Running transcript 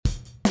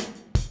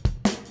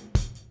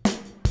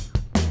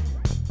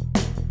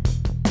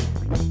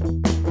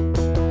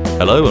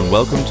Hello and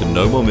welcome to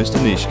No More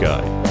Mr. Niche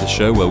Guy, the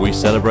show where we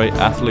celebrate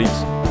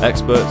athletes,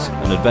 experts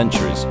and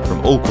adventurers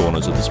from all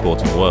corners of the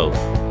sporting world.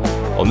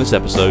 On this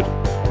episode,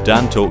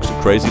 Dan talks to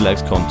Crazy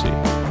Legs Conti,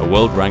 a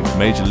world-ranked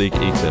Major League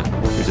eater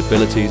whose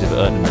abilities have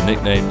earned him the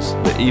nicknames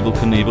the Evil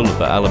Kineval of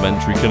the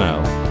Alimentary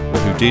Canal, the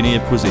Houdini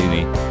of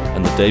Cuisini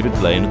and the David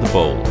Blaine of the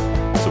Bowel.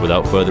 So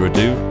without further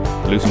ado,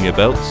 loosen your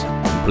belts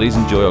and please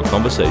enjoy our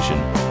conversation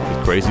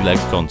with Crazy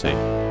Legs Conti.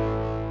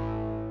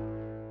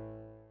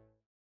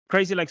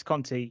 Crazy Legs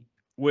Conti,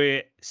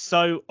 we're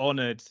so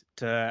honoured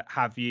to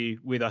have you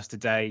with us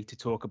today to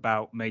talk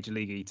about Major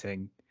League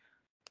Eating.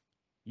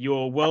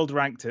 You're world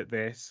ranked at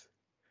this.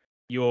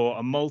 You're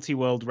a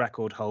multi-world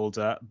record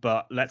holder,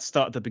 but let's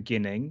start at the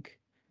beginning.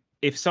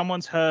 If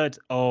someone's heard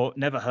or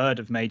never heard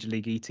of Major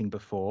League Eating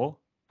before,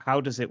 how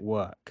does it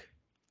work?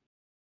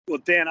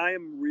 Well, Dan, I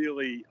am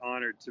really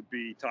honored to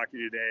be talking to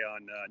you today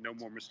on No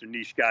More Mr.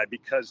 Niche Guy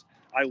because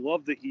I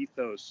love the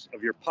ethos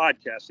of your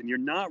podcast, and you're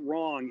not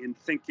wrong in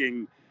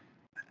thinking,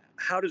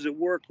 how does it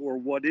work or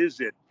what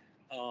is it?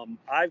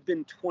 I've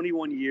been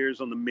 21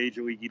 years on the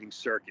Major League Eating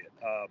circuit.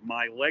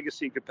 My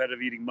legacy in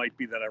competitive eating might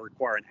be that I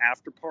require an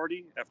after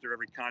party after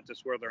every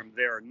contest, whether I'm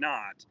there or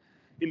not,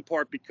 in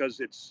part because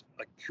it's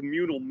a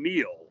communal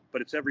meal,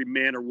 but it's every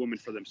man or woman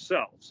for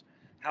themselves.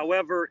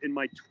 However, in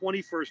my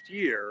 21st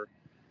year,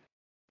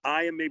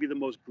 I am maybe the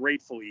most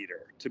grateful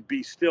eater to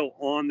be still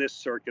on this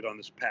circuit, on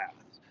this path.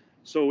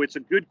 So it's a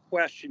good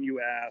question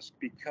you ask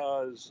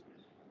because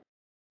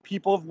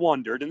people have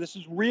wondered, and this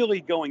is really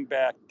going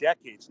back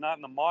decades, not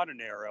in the modern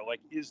era, like,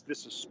 is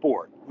this a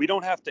sport? We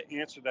don't have to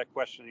answer that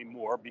question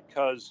anymore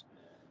because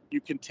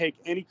you can take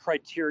any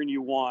criterion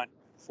you want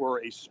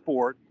for a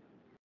sport.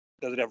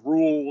 Does it have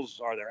rules?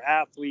 Are there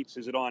athletes?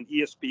 Is it on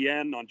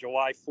ESPN on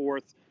July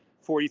 4th?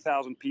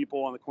 40,000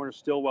 people on the corner of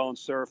Stillwell and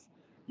Surf?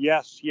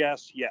 Yes,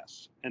 yes,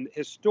 yes. And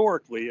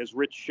historically, as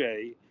Rich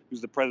Shea, who's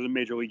the president of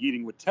Major League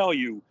Eating, would tell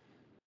you,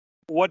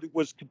 what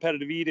was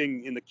competitive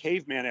eating in the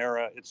caveman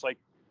era? It's like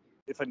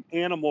if an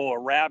animal, a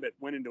rabbit,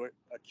 went into a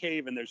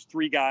cave and there's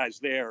three guys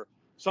there,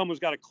 someone's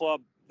got a club,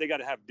 they got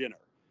to have dinner.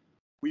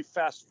 We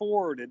fast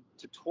forwarded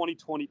to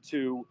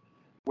 2022,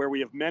 where we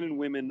have men and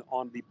women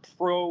on the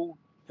pro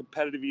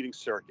competitive eating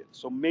circuit.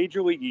 So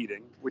Major League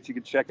Eating, which you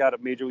can check out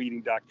at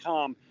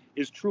majorleagueating.com,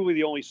 is truly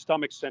the only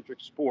stomach-centric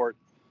sport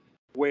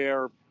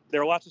where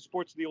there are lots of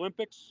sports in the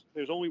Olympics.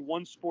 There's only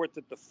one sport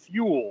that the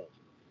fuel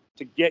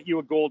to get you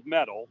a gold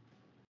medal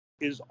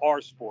is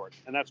our sport,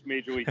 and that's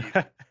Major League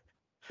Eating.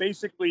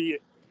 Basically,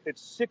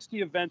 it's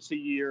 60 events a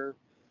year.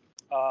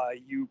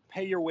 You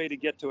pay your way to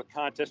get to a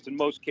contest. In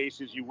most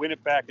cases, you win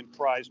it back in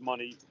prize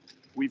money.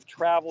 We've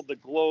traveled the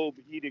globe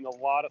eating a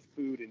lot of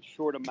food in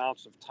short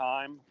amounts of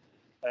time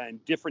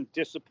and different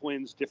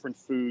disciplines, different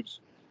foods.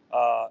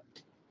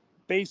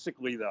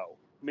 Basically, though,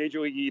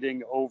 Major League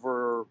Eating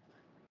over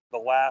the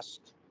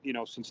last,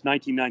 since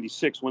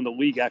 1996, when the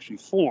league actually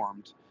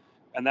formed,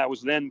 and that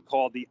was then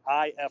called the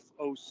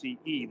IFOCE,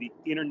 the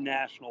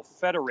International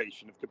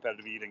Federation of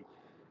Competitive Eating,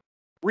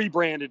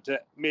 rebranded to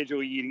Major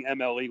League Eating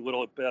MLE,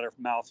 little bit better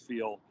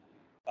mouthfeel.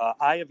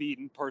 I have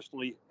eaten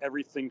personally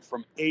everything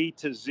from A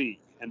to Z.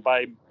 And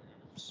by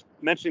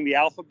mentioning the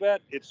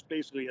alphabet, it's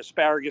basically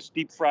asparagus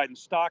deep fried in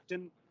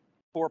Stockton,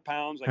 4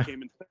 pounds. I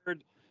came in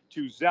third,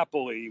 to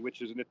Zeppoli,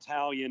 which is an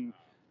Italian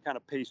kind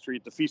of pastry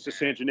at the Feast of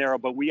San Gennaro.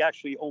 But we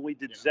actually only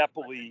did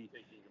Zeppoli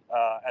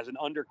as an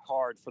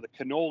undercard for the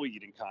cannoli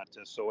eating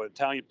contest. So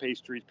Italian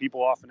pastries,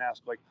 people often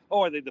ask, like,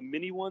 oh, are they the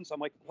mini ones? I'm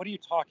like, what are you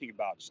talking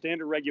about?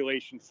 Standard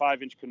regulation,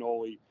 5-inch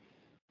cannoli.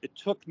 It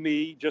took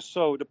me, just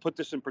so to put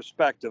this in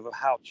perspective of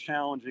how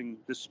challenging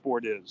this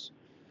sport is.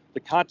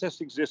 The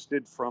contest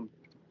existed from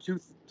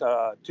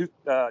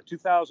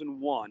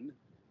 2001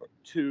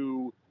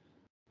 to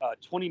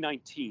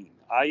 2019.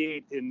 I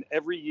ate in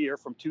every year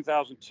from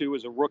 2002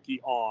 as a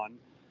rookie on.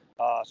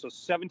 So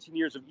 17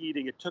 years of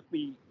eating. It took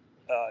me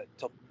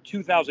till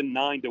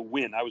 2009 to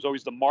win. I was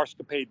always the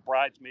Marscapade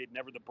bridesmaid,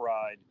 never the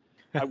bride.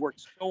 I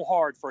worked so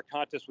hard for a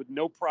contest with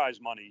no prize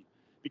money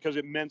because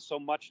it meant so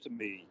much to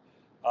me.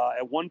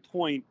 At one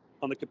point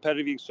on the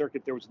competitive eating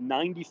circuit, there was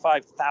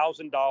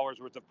 $95,000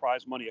 worth of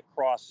prize money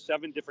across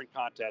 7 different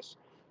contests.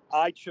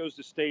 I chose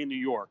to stay in New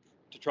York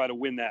to try to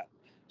win that.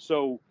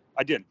 So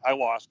I didn't. I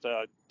lost.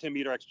 Tim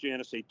Eater ex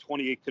Janice ate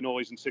 28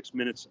 cannolis in 6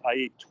 minutes. I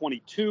ate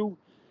 22.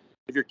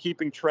 If you're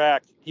keeping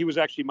track, he was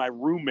actually my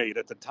roommate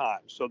at the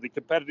time. So the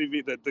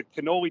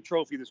cannoli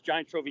trophy, this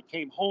giant trophy,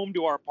 came home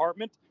to our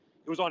apartment.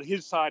 It was on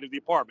his side of the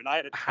apartment. I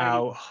had a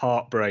How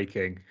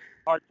heartbreaking.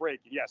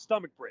 Heartbreaking, yeah,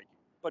 stomach breaking.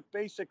 But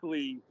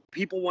basically,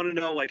 people want to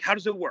know, like, how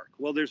does it work?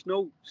 Well, there's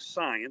no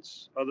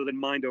science other than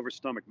mind over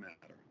stomach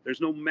matter. There's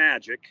no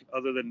magic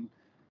other than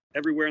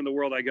everywhere in the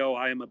world I go,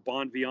 I am a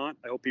bon vivant.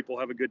 I hope people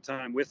have a good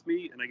time with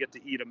me, and I get to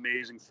eat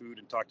amazing food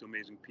and talk to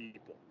amazing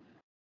people.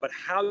 But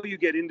how you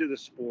get into the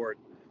sport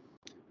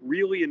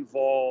really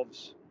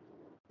involves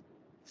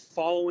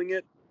following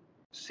it,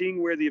 seeing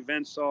where the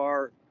events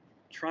are,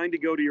 trying to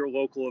go to your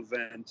local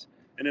event.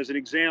 And as an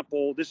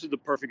example, this is the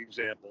perfect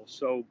example.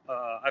 So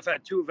I've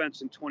had 2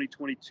 events in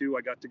 2022.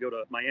 I got to go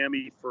to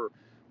Miami for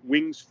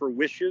Wings for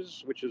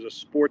Wishes, which is a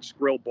sports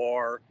grill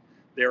bar.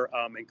 They're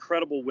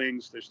incredible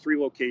wings. There's 3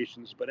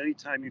 locations, but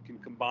anytime you can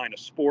combine a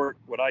sport,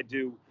 what I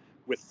do,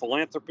 with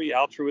philanthropy,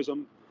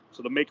 altruism.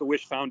 So the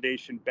Make-A-Wish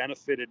Foundation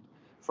benefited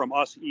from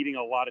us eating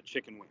a lot of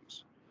chicken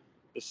wings.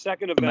 The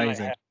second event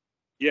Amazing. I had,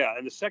 yeah,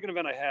 and the second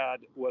event I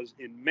had was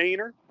in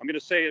Manor. I'm going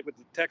to say it with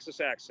the Texas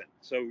accent.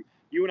 So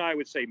you and I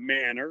would say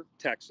Manor,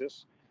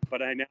 Texas,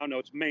 but I now know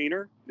it's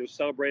Manor. They're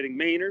celebrating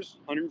Manor's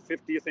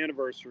 150th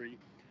anniversary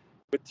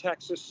with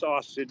Texas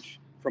sausage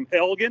from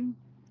Elgin.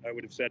 I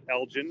would have said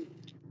Elgin,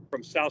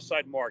 from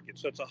Southside Market.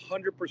 So it's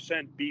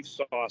 100% beef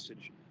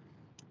sausage.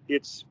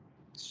 It's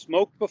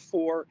smoked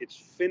before, it's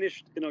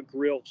finished in a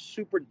grill,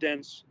 super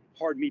dense,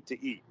 hard meat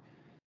to eat.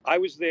 I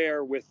was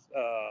there with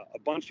a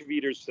bunch of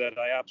eaters that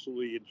I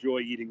absolutely enjoy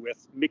eating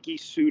with. Mickey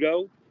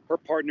Sudo, her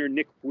partner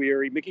Nick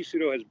Weary. Mickey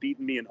Sudo has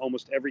beaten me in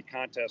almost every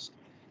contest.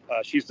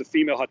 She's the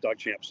female hot dog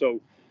champ.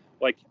 So,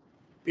 like,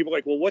 people are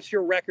like, well, what's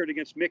your record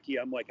against Mickey?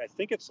 I'm like, I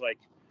think it's like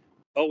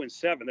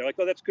 0-7. They're like,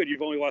 oh, that's good.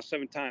 You've only lost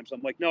 7 times.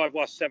 I'm like, no, I've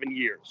lost 7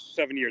 years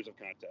of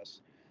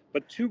contests.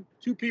 But two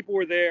people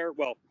were there.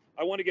 Well,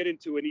 I want to get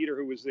into an eater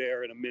who was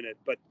there in a minute,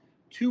 but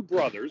 2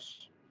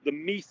 brothers, the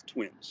Meath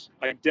twins,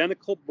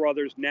 identical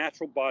brothers,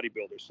 natural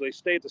bodybuilders. So they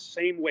stay at the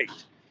same weight.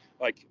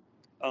 Like,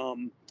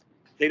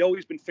 they'd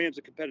always been fans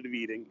of competitive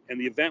eating, and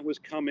the event was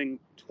coming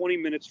 20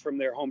 minutes from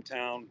their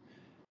hometown.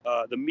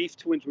 The Meath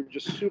twins were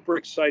just super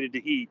excited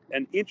to eat.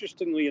 And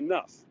interestingly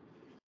enough,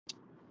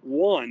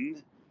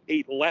 one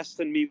ate less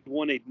than me,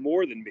 one ate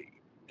more than me.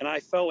 And I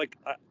felt like,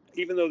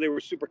 even though they were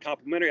super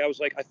complimentary, I was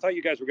like, I thought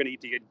you guys were going to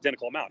eat the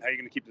identical amount. How are you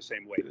going to keep the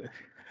same weight?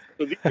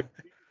 So these are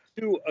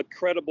 2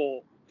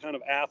 incredible kind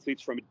of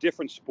athletes from a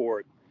different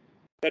sport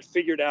that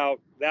figured out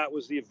that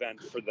was the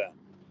event for them.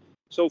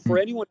 So for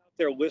anyone out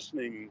there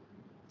listening,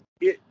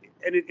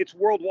 it's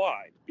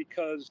worldwide,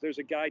 because there's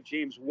a guy,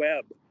 James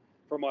Webb,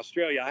 from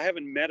Australia. I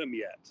haven't met him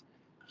yet.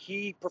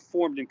 He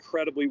performed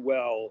incredibly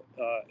well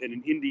in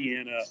an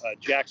Indiana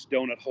Jack's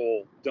Donut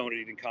Hole donut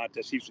eating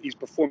contest. He's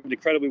performed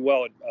incredibly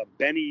well at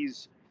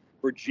Benny's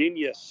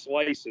Virginia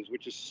Slices,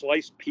 which is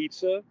sliced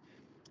pizza.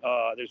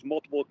 There's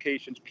multiple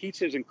locations.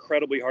 Pizza is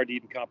incredibly hard to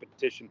eat in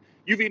competition.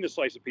 You've eaten a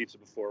slice of pizza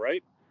before,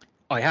 right?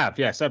 I have,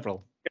 yeah,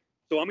 several.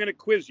 So I'm going to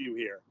quiz you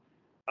here.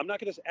 I'm not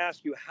going to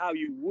ask you how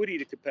you would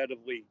eat it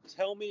competitively.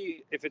 Tell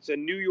me if it's a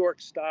New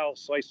York style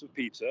slice of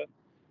pizza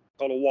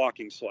called a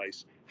walking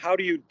slice. How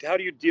do you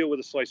deal with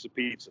a slice of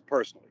pizza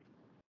personally?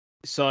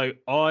 So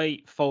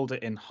I fold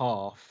it in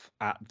half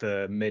at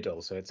the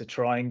middle. So it's a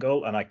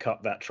triangle, and I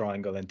cut that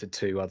triangle into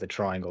 2 other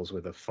triangles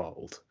with a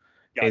fold.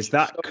 Is Gotcha.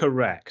 that So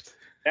correct?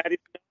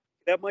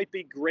 that might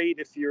be great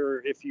if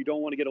you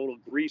don't want to get a little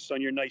grease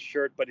on your nice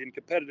shirt, but in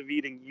competitive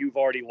eating, you've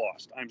already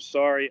lost. I'm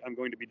sorry, I'm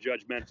going to be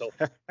judgmental.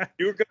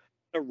 You're going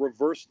to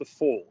reverse the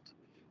fold.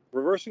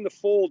 Reversing the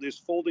fold is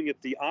folding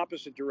it the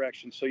opposite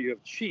direction. So you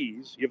have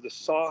cheese, you have the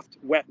soft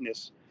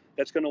wetness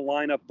that's going to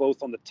line up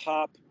both on the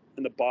top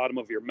and the bottom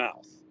of your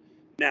mouth.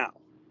 Now,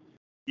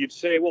 you'd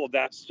say, well,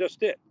 that's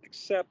just it,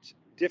 except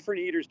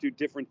different eaters do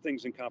different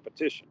things in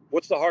competition.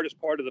 What's the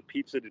hardest part of the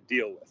pizza to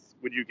deal with,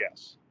 would you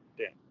guess,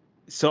 Dan?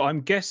 So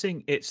I'm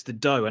guessing it's the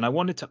dough, and I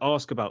wanted to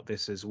ask about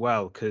this as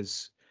well,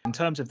 because in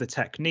terms of the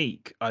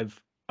technique,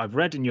 I've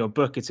read in your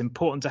book it's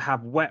important to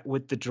have wet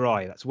with the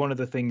dry. That's one of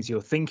the things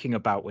you're thinking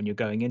about when you're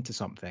going into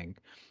something.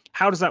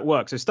 How does that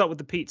work? So start with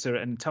the pizza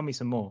and tell me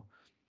some more.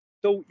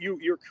 So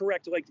you're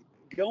correct. Like,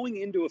 going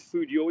into a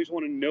food, you always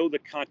want to know the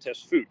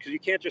contest food, because you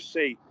can't just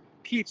say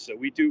pizza.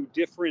 We do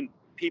different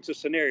pizza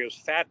scenarios.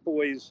 Fat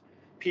Boys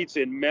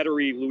Pizza in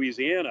Metairie,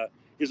 Louisiana,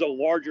 is a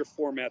larger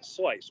format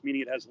slice,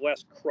 meaning it has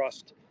less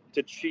crust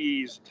to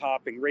cheese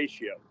topping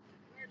ratio.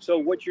 So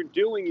what you're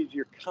doing is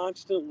you're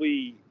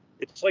constantly,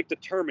 it's like the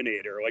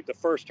Terminator, like the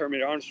first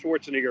Terminator, Arnold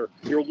Schwarzenegger.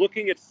 You're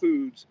looking at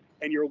foods,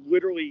 and you're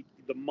literally,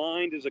 the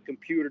mind is a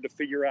computer to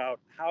figure out,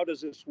 how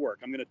does this work?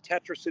 I'm going to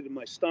Tetris it in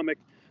my stomach,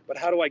 but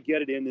how do I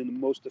get it in the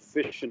most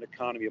efficient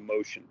economy of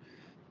motion?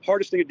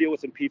 Hardest thing to deal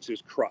with in pizza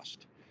is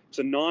crust. It's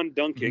a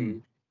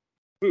non-dunking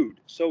food.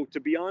 So to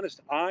be honest,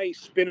 I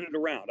spin it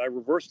around. I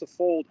reverse the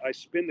fold. I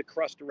spin the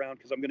crust around,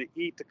 because I'm going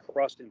to eat the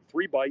crust in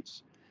 3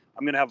 bites.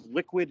 I'm going to have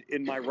liquid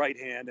in my right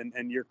hand.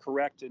 And you're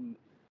correct, in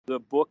the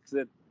book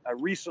that I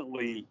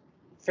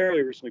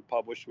fairly recently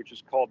published, which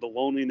is called The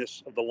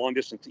Loneliness of the Long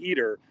Distance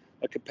Eater,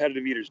 A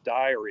Competitive Eater's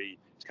Diary.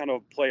 It's kind of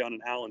a play on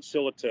an Alan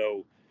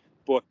Silito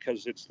book,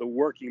 because it's the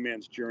working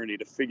man's journey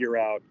to figure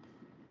out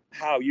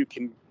how you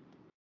can,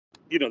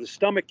 the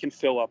stomach can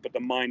fill up, but the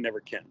mind never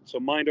can.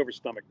 So mind over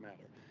stomach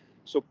matter.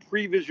 So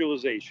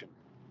pre-visualization,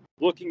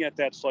 looking at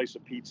that slice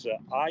of pizza,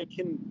 I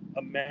can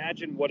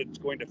imagine what it's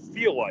going to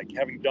feel like,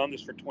 having done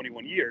this for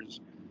 21 years,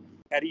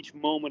 at each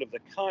moment of the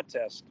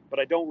contest, but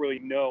I don't really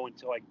know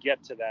until I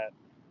get to that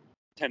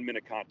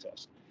 10-minute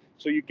contest.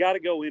 So you got to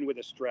go in with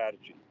a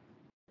strategy.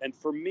 And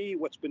for me,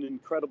 what's been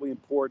incredibly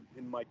important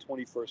in my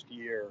 21st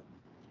year,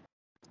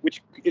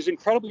 which is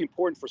incredibly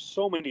important for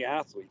so many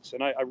athletes,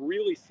 and I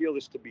really feel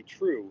this to be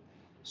true.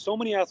 So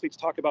many athletes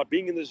talk about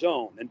being in the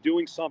zone and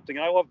doing something.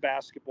 I love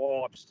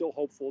basketball. I'm still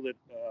hopeful that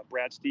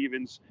Brad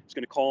Stevens is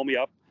going to call me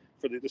up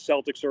for the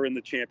Celtics are in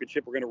the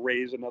championship. We're going to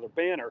raise another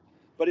banner,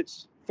 but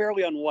it's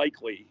fairly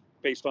unlikely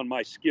based on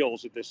my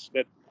skills at this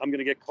that I'm going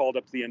to get called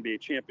up to the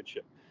NBA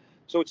championship.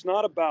 So it's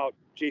not about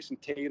Jason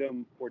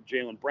Tatum or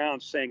Jaylen Brown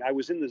saying I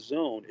was in the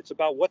zone. It's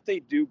about what they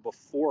do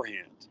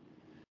beforehand.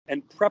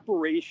 And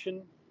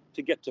preparation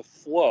to get to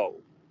flow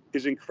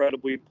is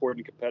incredibly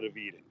important in competitive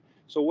eating.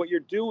 So what you're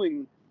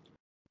doing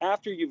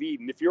after you've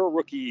eaten, if you're a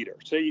rookie eater,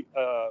 say,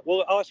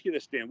 well, I'll ask you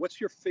this, Dan, what's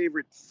your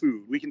favorite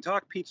food? We can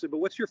talk pizza, but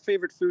what's your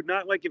favorite food?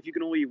 Not like if you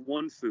can only eat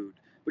one food,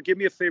 but give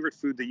me a favorite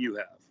food that you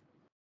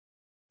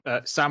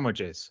have.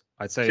 Sandwiches,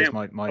 I'd say, is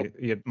my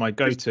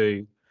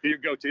go-to. Your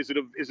go-to. Is it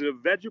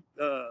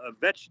a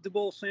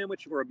vegetable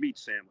sandwich or a meat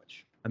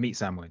sandwich? A meat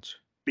sandwich.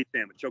 Meat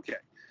sandwich. Okay.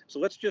 So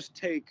let's just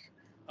take.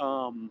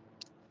 All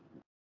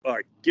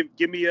right.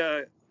 Give me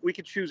a. We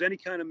could choose any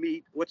kind of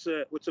meat. What's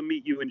a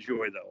meat you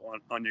enjoy though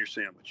on your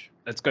sandwich?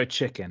 Let's go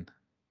chicken.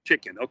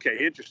 Chicken.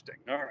 Okay. Interesting.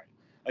 All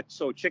right.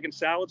 So chicken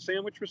salad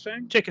sandwich, we're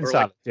saying? Chicken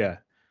salad. Yeah.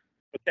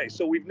 Okay.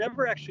 So we've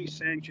never actually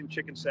sanctioned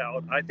chicken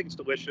salad. I think it's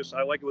delicious.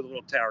 I like it with a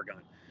little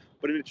tarragon.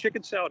 But in a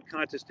chicken salad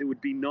contest, it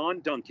would be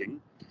non-dunking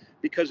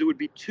because it would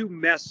be too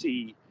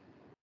messy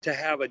to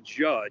have a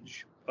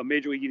judge, a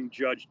major league eating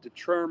judge,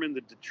 determine the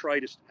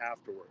detritus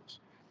afterwards.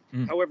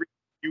 However,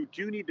 you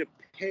do need to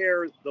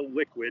pair the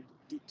liquid.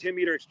 Tim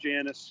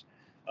Eater-Janis,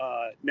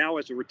 now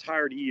as a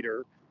retired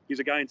eater,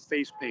 he's a guy in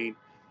face paint.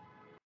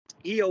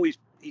 It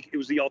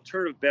was the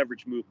alternative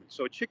beverage movement.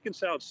 So a chicken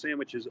salad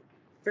sandwich is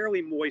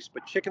fairly moist,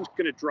 but chicken's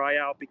going to dry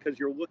out because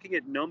you're looking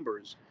at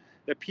numbers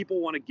that people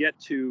want to get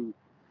to.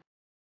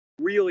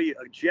 Really,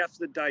 Jeff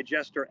the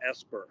Digester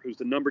Esper, who's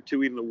the number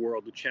 2 eater in the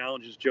world, who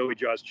challenges Joey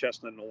Jaws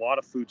Chestnut in a lot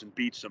of foods and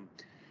beats him.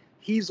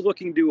 He's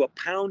looking to do a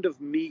pound of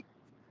meat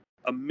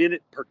a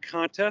minute per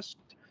contest,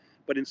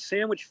 but in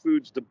sandwich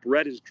foods, the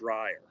bread is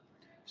drier.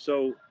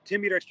 So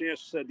Tim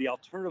Eater-Janis said the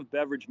alternative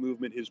beverage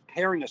movement is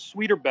pairing a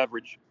sweeter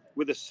beverage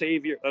with a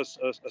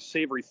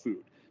savory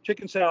food.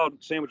 Chicken salad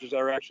sandwiches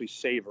are actually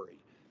savory.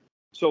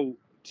 So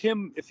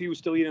Tim, if he was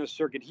still eating a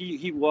circuit,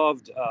 he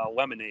loved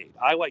lemonade.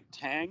 I like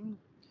Tang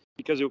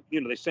because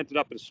they sent it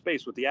up into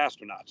space with the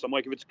astronauts. I'm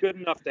like, if it's good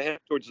enough to head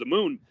towards the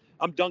moon,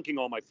 I'm dunking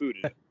all my food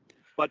in it.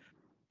 But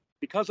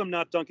because I'm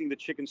not dunking the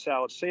chicken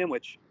salad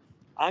sandwich,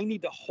 I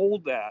need to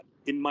hold that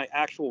in my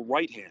actual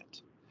right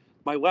hand.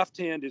 My left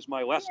hand is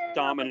my less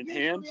dominant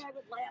hand,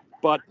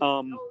 but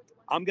I'm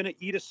going to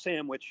eat a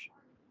sandwich,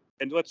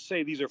 and let's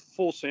say these are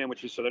full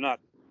sandwiches, so they're not,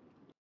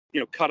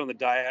 cut on the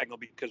diagonal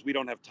because we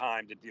don't have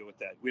time to deal with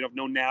that. We have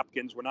no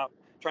napkins. We're not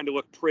trying to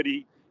look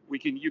pretty.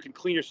 You can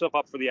clean yourself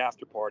up for the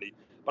after party,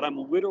 but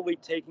I'm literally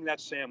taking that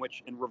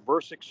sandwich and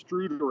reverse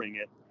extruding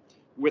it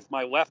with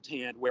my left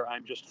hand, where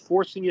I'm just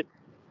forcing it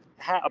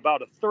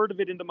about a third of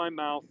it into my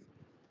mouth.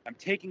 I'm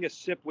taking a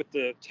sip with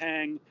the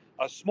Tang,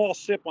 a small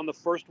sip on the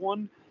first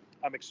one.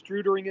 I'm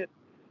extruding it,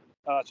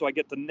 so I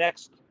get the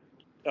next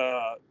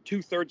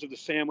 2/3 of the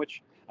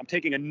sandwich. I'm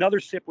taking another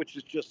sip, which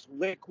is just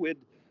liquid,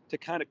 to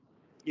kind of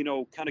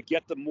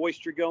get the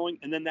moisture going,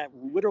 and then that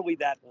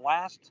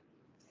last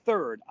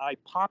third, I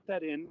pop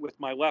that in with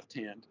my left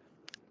hand,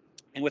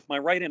 and with my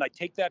right hand, I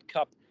take that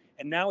cup,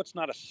 and now it's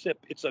not a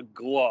sip, it's a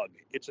glug,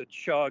 it's a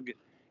chug.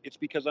 It's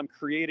because I'm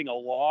creating a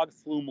log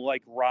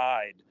flume-like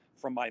ride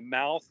from my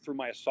mouth through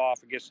my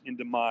esophagus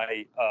into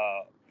my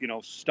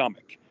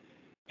stomach,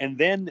 and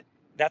then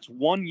that's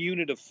 1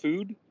 unit of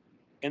food,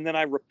 and then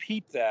I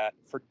repeat that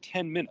for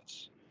 10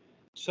 minutes.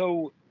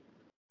 So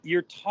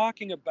you're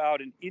talking about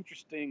an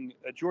interesting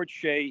George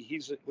Shea.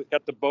 He's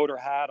got the boater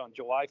hat on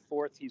July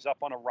 4th. He's up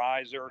on a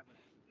riser,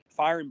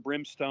 fire and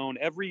brimstone.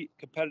 Every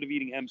competitive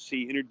eating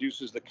MC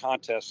introduces the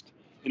contest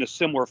in a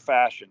similar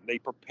fashion. They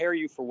prepare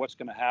you for what's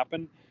going to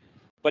happen,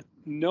 but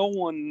no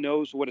one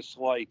knows what it's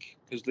like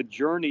because the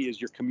journey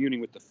is you're communing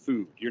with the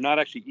food. You're not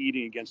actually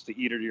eating against the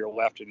eater to your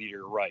left or the eater to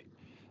your right.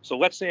 So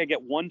let's say I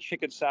get one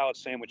chicken salad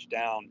sandwich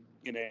down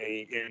in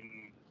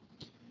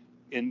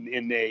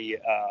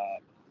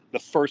the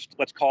first,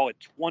 let's call it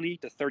 20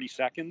 to 30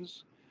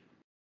 seconds.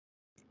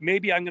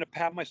 Maybe I'm going to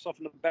pat myself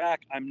in the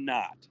back. I'm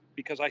not,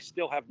 because I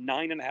still have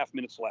 9.5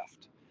 minutes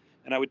left.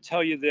 And I would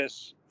tell you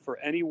this for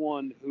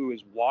anyone who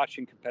is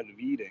watching competitive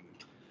eating,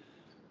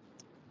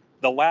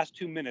 the last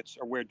 2 minutes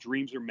are where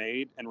dreams are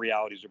made and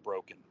realities are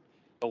broken.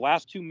 The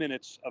last 2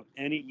 minutes of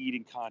any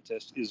eating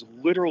contest is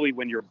literally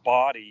when your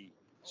body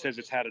says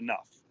it's had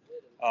enough.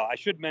 I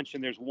should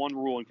mention there's one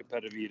rule in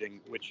competitive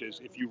eating, which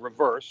is if you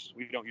reverse,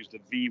 we don't use the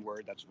V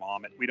word, that's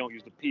vomit. We don't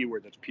use the P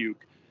word, that's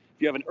puke.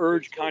 If you have an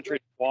urge contrary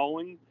to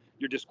swallowing,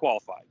 you're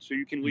disqualified. So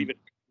you can leave it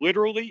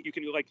literally, you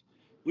can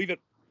leave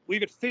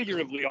it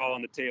figuratively all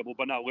on the table,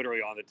 but not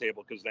literally on the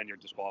table, because then you're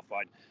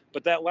disqualified.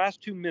 But that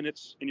last 2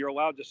 minutes, and you're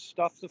allowed to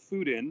stuff the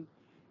food in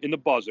the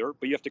buzzer,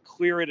 but you have to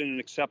clear it in an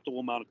acceptable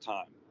amount of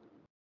time.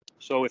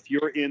 So if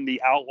you're in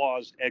the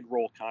Outlaws egg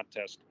roll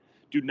contest,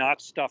 do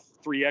not stuff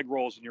 3 egg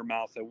rolls in your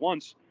mouth at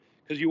once,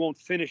 because you won't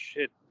finish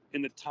it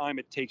in the time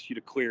it takes you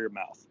to clear your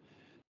mouth.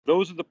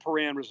 Those are the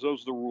parameters,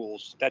 those are the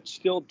rules. That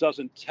still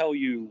doesn't tell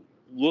you,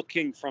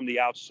 looking from the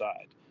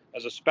outside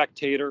as a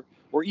spectator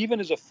or even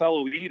as a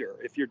fellow eater,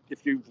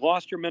 if you've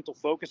lost your mental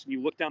focus and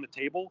you look down the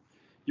table,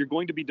 you're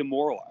going to be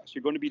demoralized.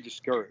 You're going to be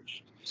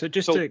discouraged. So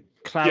just So, to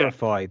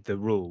clarify the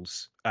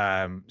rules,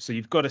 so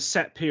you've got a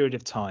set period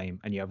of time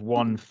and you have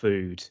one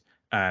food.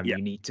 Yeah.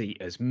 You need to eat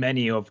as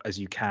many of as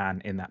you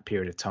can in that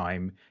period of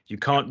time. You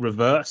can't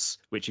reverse,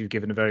 which you've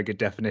given a very good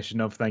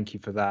definition of. Thank you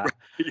for that.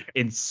 Yeah.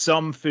 In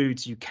some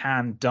foods, you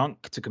can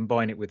dunk to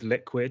combine it with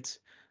liquid,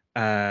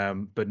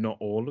 but not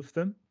all of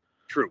them.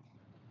 True.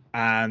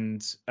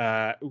 And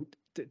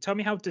tell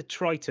me how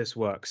detritus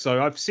works.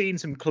 So I've seen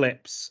some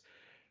clips.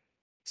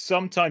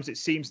 Sometimes it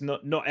seems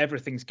not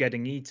everything's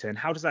getting eaten.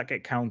 How does that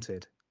get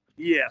counted?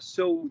 Yeah.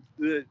 So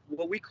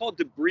what we call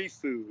debris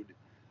food,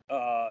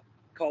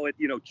 call it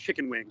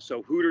chicken wings.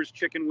 So Hooters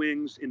chicken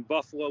wings in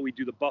Buffalo. We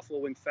do the Buffalo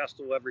Wing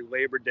Festival every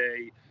Labor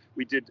Day.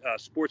 We did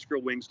Sports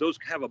Grill wings. Those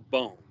have a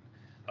bone.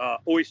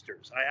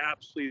 Oysters. I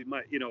absolutely,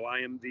 I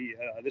am the.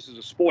 This is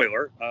a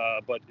spoiler,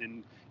 but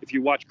if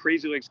you watch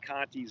Crazy Legs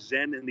Conti,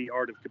 Zen and the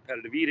Art of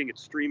Competitive Eating,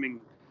 it's streaming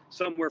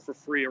somewhere for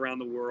free around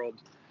the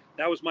world.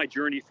 That was my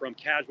journey from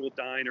casual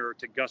diner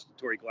to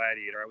gustatory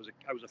gladiator.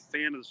 I was a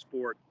fan of the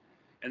sport,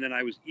 and then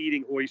I was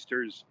eating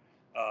oysters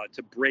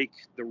to break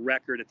the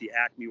record at the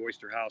Acme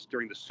Oyster House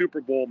during the Super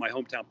Bowl my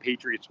hometown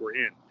Patriots were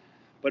in.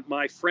 But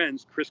my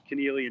friends, Chris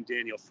Kenneally and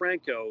Daniel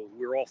Franco,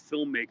 we're all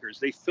filmmakers.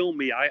 They filmed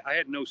me. I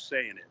had no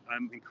say in it.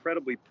 I'm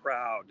incredibly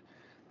proud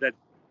that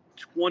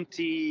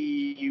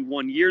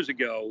 21 years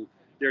ago,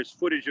 there's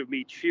footage of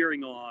me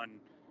cheering on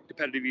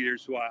competitive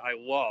eaters who I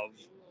love.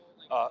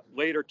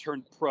 Later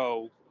turned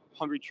pro,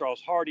 Hungry Charles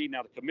Hardy,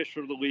 now the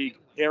commissioner of the league,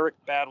 Eric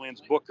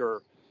Badlands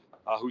Booker,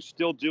 who's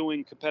still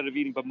doing competitive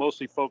eating, but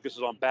mostly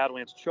focuses on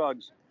Badlands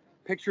chugs.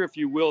 Picture, if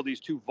you will,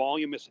 these two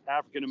voluminous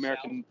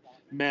African-American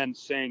men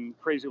saying,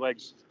 Crazy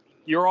Legs,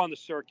 you're on the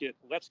circuit.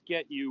 Let's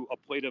get you a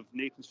plate of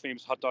Nathan's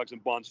Famous hot dogs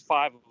and buns,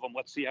 5 of them.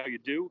 Let's see how you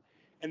do.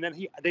 And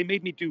then they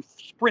made me do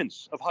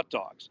sprints of hot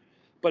dogs.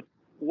 But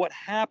what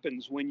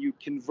happens when you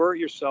convert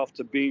yourself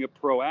to being a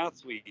pro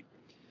athlete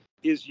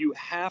is you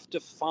have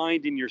to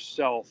find in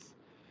yourself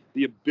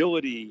the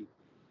ability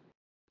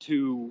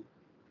to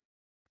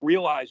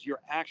realize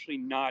you're actually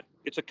not,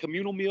 it's a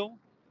communal meal.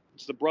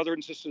 It's the brother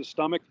and sister of the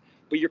stomach,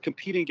 but you're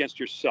competing against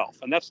yourself.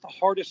 And that's the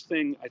hardest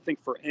thing, I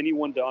think, for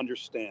anyone to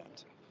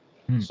understand.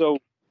 Hmm. So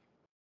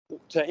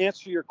to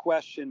answer your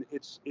question,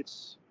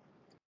 it's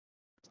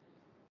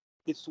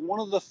one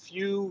of the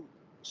few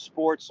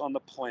sports on the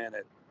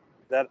planet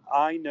that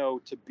I know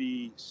to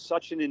be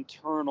such an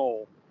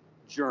internal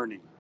journey.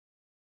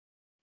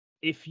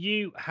 If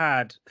you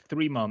had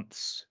 3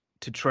 months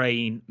to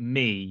train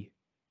me,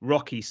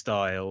 Rocky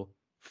style,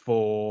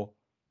 for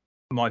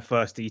my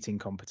first eating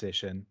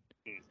competition,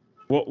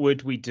 what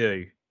would we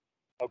do?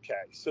 Okay,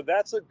 so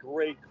that's a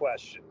great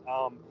question.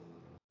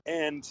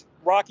 And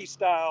Rocky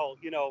style,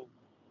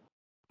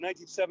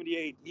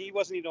 1978, he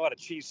wasn't eating a lot of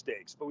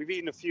cheesesteaks, but we've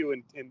eaten a few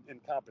in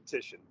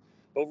competition.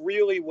 But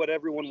really, what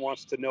everyone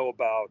wants to know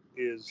about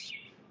is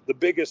the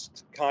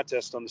biggest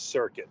contest on the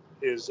circuit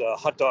is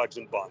hot dogs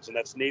and buns, and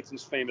that's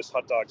Nathan's Famous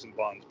hot dogs and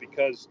buns,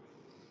 because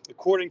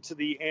according to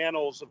the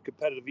annals of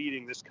competitive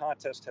eating, this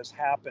contest has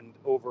happened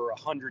over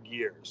 100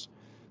 years.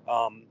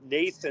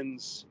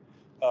 Nathan's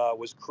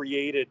was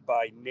created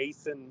by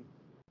Nathan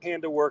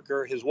Panda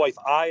Worker. His wife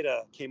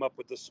Ida came up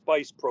with the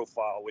spice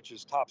profile, which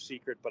is top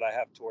secret, but I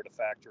have toured a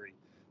factory.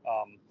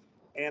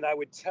 And I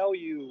would tell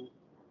you,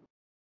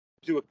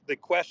 the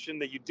question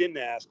that you didn't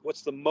ask,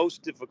 what's the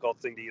most difficult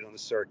thing to eat on the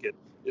circuit,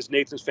 is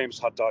Nathan's Famous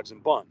hot dogs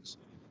and buns.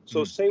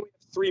 So say we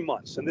have 3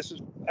 months, and this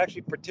is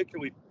actually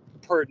particularly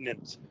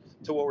pertinent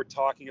to what we're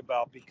talking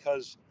about,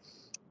 because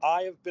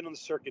I have been on the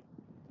circuit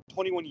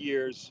 21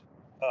 years.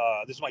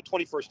 This is my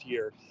 21st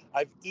year.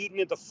 I've eaten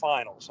at the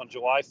finals on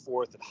July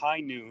 4th at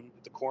high noon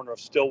at the corner of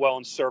Stillwell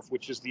and Surf,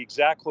 which is the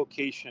exact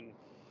location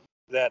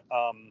that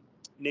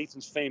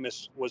Nathan's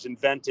Famous was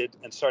invented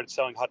and started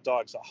selling hot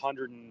dogs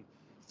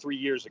 103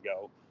 years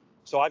ago.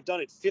 So I've done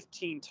it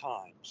 15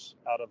 times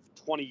out of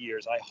 20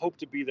 years. I hope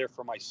to be there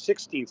for my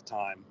 16th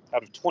time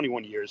out of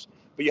 21 years,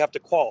 but you have to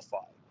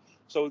qualify.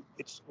 So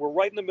we're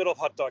right in the middle of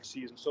hot dog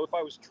season. So if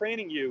I was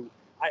training you,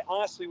 I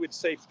honestly would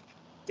say,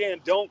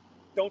 Dan, don't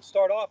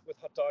start off with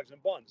hot dogs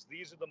and buns.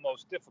 These are the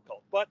most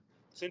difficult. But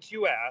since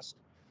you asked,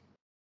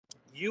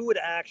 you would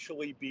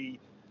actually be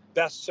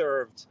best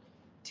served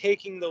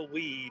taking the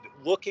lead,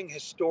 looking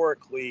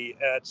historically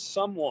at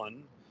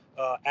someone,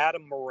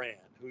 Adam Moran,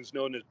 who's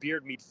known as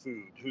Beard Meat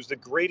Food, who's the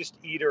greatest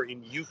eater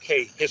in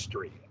UK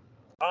history.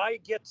 I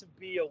get to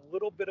be a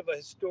little bit of a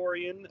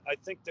historian. I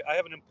think that I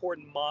have an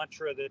important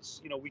mantra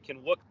that's, we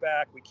can look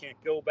back, we can't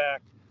go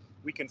back,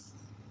 we can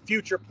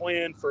future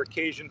plan for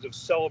occasions of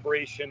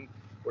celebration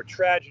or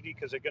tragedy,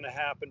 because they're going to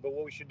happen, but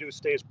what we should do is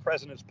stay as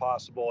present as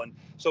possible. And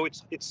so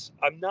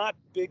I'm not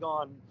big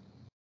on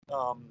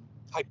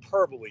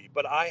hyperbole,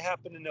 but I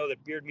happen to know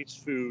that Beard Meats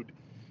Food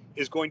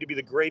is going to be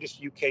the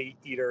greatest UK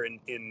eater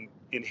in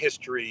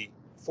history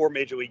for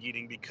Major League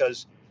Eating,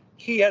 because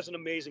he has an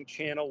amazing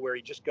channel where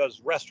he just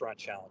does restaurant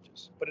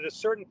challenges. But at a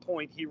certain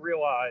point, he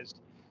realized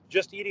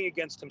just eating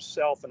against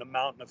himself and a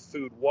mountain of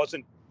food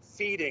wasn't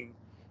feeding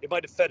It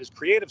might have fed his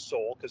creative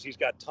soul because he's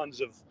got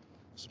tons of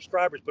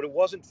subscribers, but it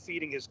wasn't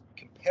feeding his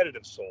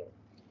competitive soul.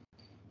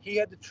 He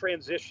had to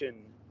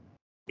transition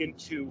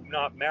into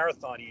not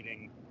marathon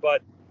eating,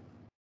 but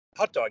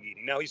hot dog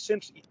eating. Now, he's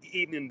since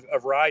eaten a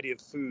variety of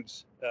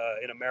foods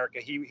in America.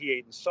 He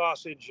ate in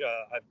sausage.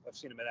 I've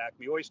seen him at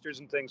Acme Oysters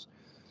and things.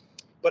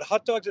 But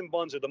hot dogs and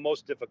buns are the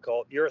most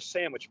difficult. You're a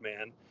sandwich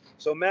man.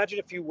 So imagine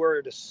if you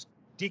were to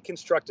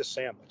deconstruct a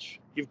sandwich.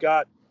 You've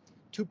got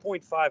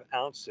 2.5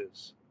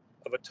 ounces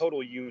of a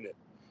total unit.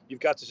 You've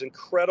got this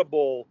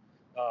incredible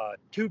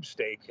tube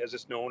steak, as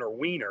it's known, or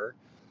wiener,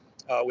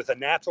 with a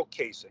natural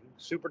casing,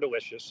 super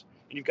delicious.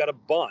 And you've got a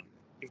bun.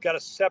 You've got to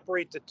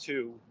separate the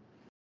two,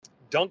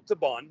 dunk the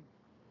bun.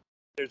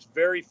 There's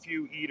very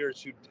few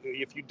eaters who,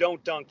 if you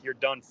don't dunk, you're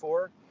done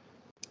for.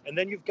 And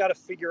then you've got to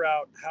figure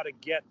out how to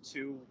get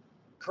to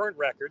current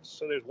records.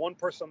 So there's one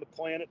person on the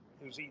planet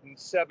who's eaten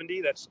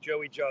 70. That's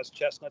Joey Jaws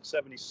Chestnut,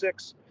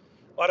 76.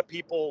 A lot of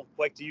people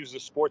like to use the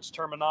sports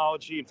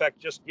terminology. In fact,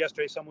 just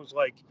yesterday, someone was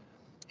like,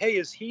 "Hey,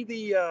 is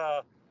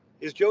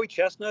Joey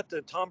Chestnut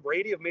the Tom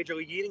Brady of Major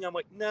League Eating?" I'm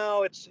like,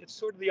 "No, it's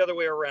sort of the other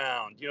way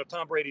around. You know,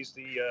 Tom Brady's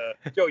the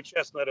Joey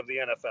Chestnut of the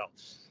NFL."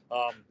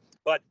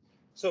 But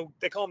so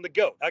they call him the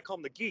GOAT. I call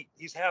him the Geet.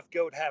 He's half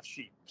goat, half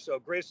sheep. So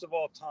greatest of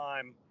all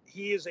time.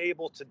 He is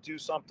able to do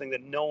something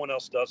that no one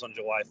else does on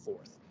July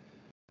 4th.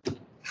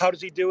 How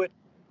does he do it?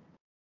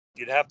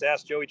 You'd have to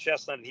ask Joey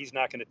Chestnut, and he's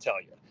not going to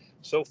tell you.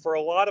 So for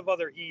a lot of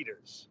other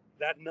eaters,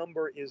 that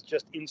number is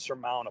just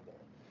insurmountable.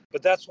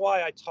 But that's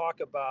why I talk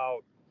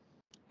about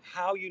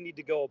how you need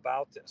to go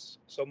about this.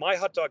 So my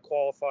hot dog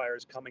qualifier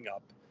is coming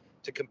up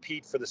to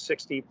compete for the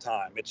 16th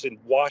time. It's in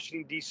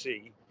Washington,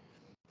 D.C.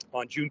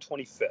 on June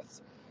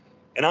 25th.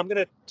 And I'm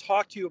going to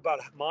talk to you about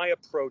my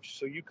approach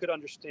so you could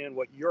understand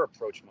what your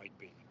approach might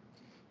be.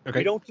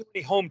 Okay. We don't do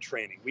any home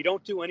training. We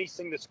don't do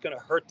anything that's going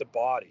to hurt the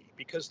body.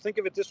 Because think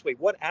of it this way,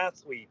 what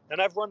athlete,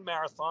 and I've run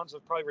marathons,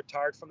 I've probably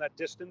retired from that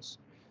distance.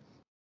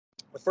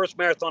 The first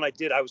marathon I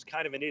did, I was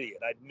kind of an idiot.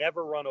 I'd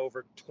never run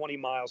over 20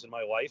 miles in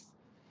my life.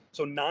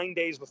 So 9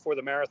 days before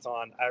the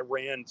marathon, I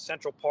ran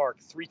Central Park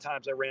 3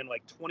 times. I ran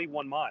like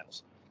 21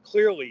 miles.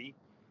 Clearly,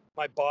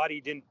 my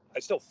body didn't, I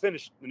still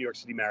finished the New York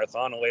City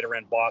Marathon and later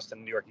ran Boston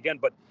and New York again,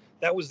 but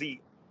that was the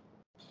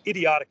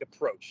idiotic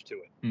approach to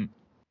it.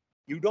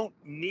 You don't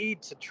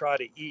need to try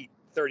to eat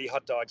 30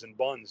 hot dogs and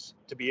buns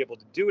to be able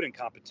to do it in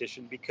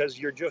competition, because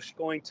you're just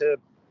going to,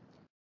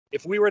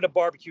 if we were at a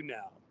barbecue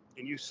now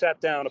and you sat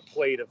down a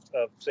plate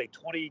of say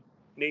 20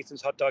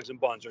 Nathan's hot dogs and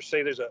buns, or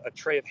say there's a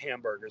tray of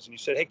hamburgers, and you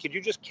said, "Hey, could you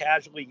just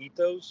casually eat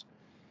those?"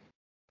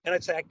 And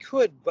I'd say, "I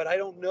could, but I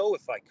don't know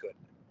if I could."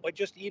 Like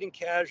just eating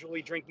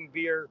casually, drinking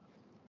beer.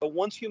 But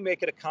once you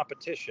make it a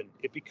competition,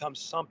 it becomes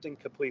something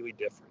completely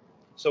different.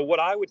 So what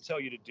I would tell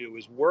you to do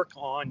is work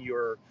on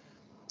your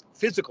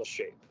physical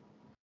shape.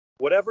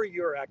 Whatever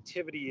your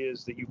activity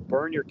is that you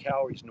burn your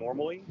calories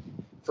normally.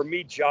 For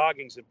me,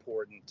 jogging's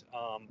important.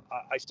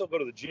 I still go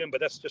to the gym, but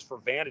that's just for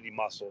vanity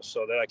muscles,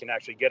 so that I can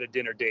actually get a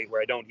dinner date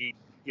where I don't eat,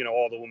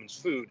 all the women's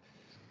food.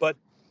 But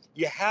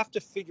you have to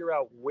figure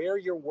out where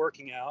you're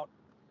working out,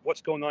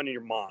 what's going on in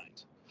your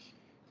mind.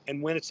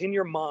 And when it's in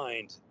your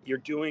mind, you're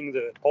doing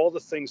all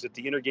the things that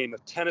the inner game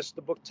of tennis,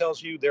 the book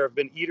tells you. There have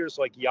been eaters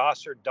like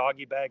Yasser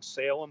Doggy Bag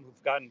Salem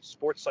who've gotten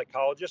sports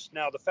psychologists.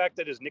 Now, the fact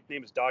that his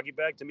nickname is Doggy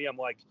Bag, to me, I'm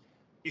like,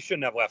 you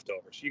shouldn't have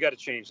leftovers. You got to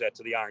change that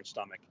to the iron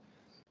stomach.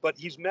 But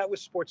he's met with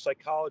sports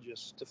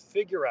psychologists to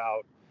figure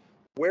out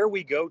where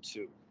we go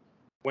to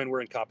when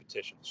we're in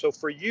competition. So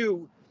for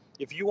you,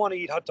 if you want to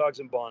eat hot dogs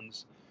and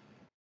buns,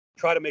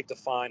 try to make the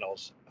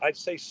finals. I'd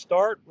say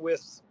start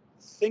with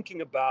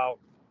thinking about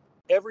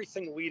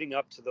everything leading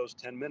up to those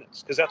 10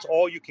 minutes, because that's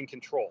all you can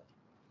control.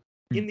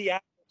 In the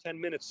actual 10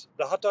 minutes,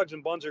 the hot dogs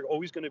and buns are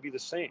always going to be the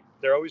same.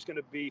 They're always going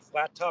to be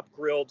flat top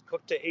grilled,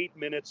 cooked to 8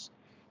 minutes.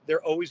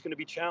 They're always going to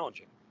be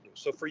challenging.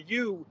 So for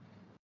you,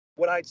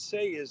 what I'd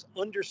say is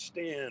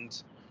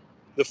understand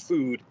the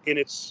food in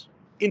its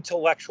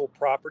intellectual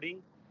property,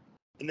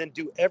 and then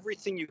do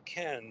everything you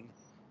can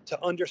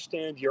to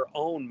understand your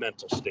own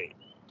mental state.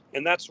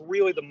 And that's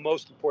really the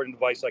most important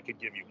advice I could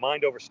give you.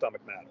 Mind over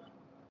stomach matter.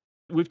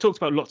 We've talked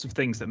about lots of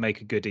things that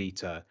make a good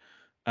eater.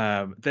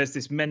 There's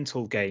this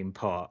mental game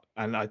part,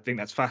 and I think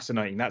that's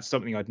fascinating. That's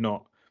something I'd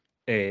not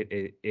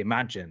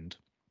imagined.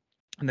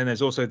 And then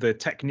there's also the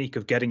technique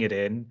of getting it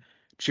in,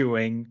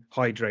 chewing,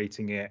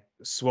 hydrating it,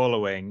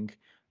 swallowing,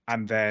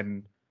 and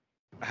then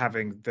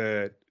having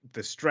the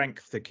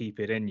strength to keep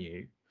it in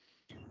you.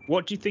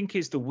 What do you think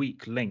is the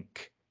weak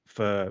link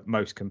for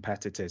most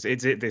competitors?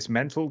 Is it this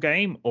mental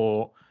game,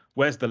 or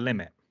where's the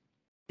limit?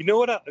 You know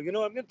what? I'm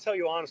going to tell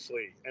you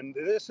honestly, and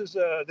this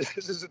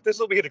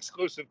will be an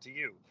exclusive to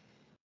you.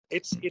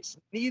 It's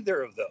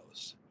neither of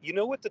those. You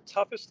know what the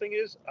toughest thing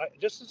is?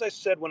 Just as I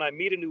said, when I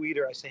meet a new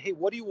eater, I say, "Hey,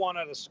 what do you want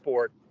out of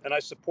sport?" And I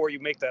support you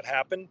make that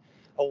happen.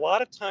 A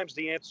lot of times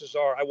the answers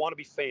are, "I want to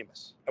be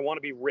famous. I want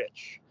to be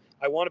rich.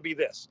 I want to be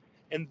this."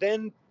 And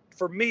then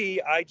for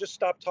me, I just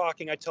stop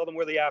talking. I tell them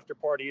where the after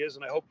party is,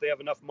 and I hope they have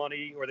enough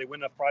money or they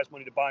win enough prize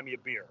money to buy me a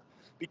beer.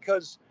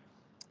 Because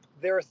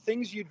there are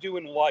things you do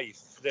in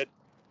life that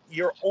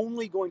you're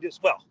only going to,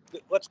 well,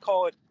 let's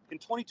call it in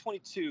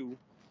 2022,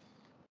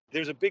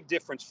 there's a big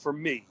difference for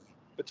me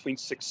between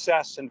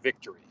success and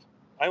victory.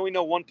 I only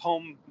know one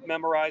poem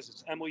memorized.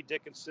 It's Emily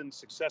Dickinson's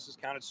Success is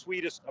Counted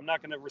Sweetest. I'm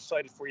not going to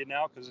recite it for you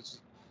now because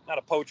it's not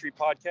a poetry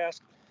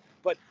podcast,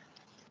 but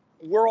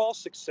we're all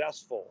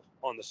successful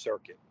on the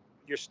circuit.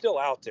 You're still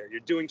out there.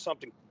 You're doing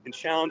something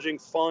challenging,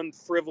 fun,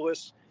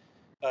 frivolous,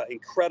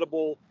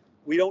 incredible.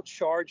 We don't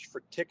charge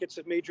for tickets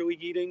at Major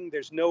League Eating.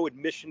 There's no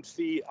admission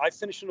fee. I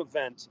finish an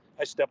event,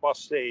 I step off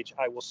stage,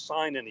 I will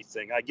sign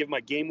anything. I give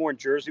my game-worn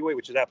jersey away,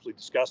 which is absolutely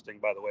disgusting,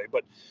 by the way,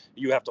 but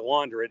you have to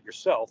launder it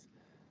yourself.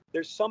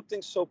 There's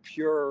something so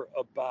pure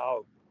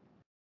about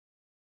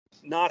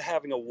not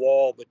having a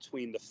wall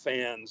between the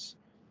fans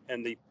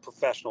and the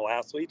professional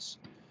athletes.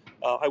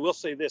 I will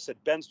say this,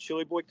 at Ben's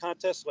Chili Boy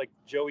contest, like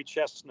Joey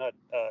Chestnut,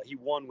 he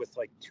won with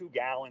like 2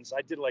 gallons.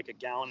 I did like 1.5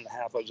 gallons.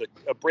 It was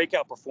a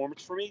breakout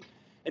performance for me.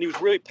 And he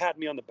was really patting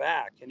me on the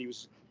back and he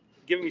was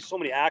giving me so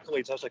many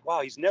accolades. I was like,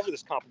 wow, he's never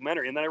this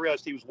complimentary. And then I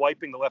realized he was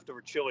wiping the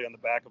leftover chili on the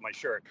back of my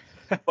shirt.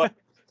 But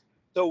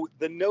so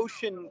the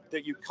notion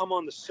that you come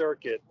on the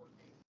circuit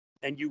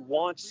and you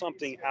want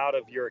something out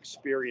of your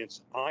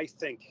experience, I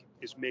think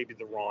is maybe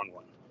the wrong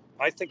one.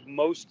 I think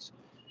most,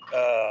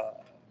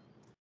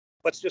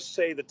 let's just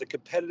say that the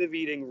competitive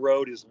eating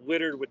road is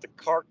littered with the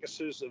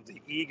carcasses of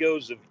the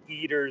egos of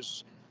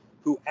eaters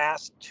who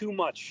ask too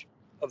much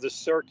of the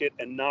circuit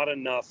and not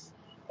enough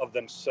of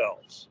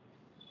themselves.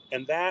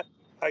 And that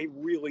I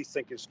really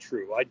think is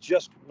true. I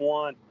just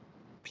want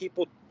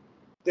people,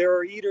 there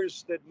are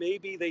eaters that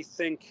maybe they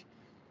think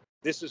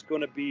this is going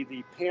to be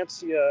the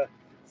panacea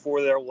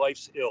for their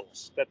life's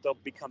ills, that they'll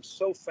become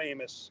so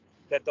famous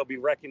that they'll be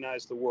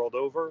recognized the world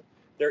over.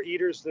 They're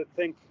eaters that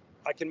think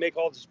I can make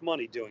all this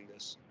money doing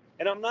this.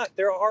 And I'm not,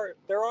 there are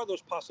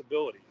those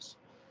possibilities.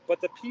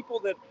 But the people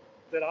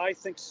that I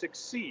think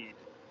succeed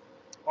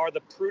are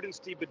the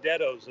Prudence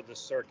DiBenedettos of the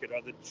circuit,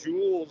 are the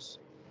Jules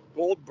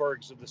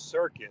Goldbergs of the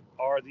circuit,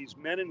 are these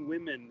men and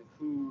women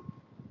who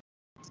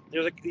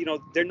they're like,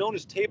 they're known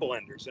as table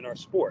enders in our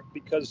sport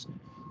because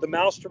the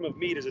maelstrom of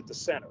meat is at the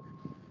center.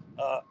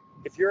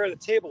 If you're at a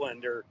table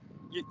ender,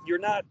 you're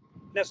not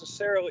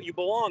necessarily, you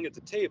belong at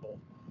the table,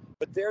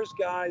 but there's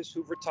guys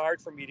who've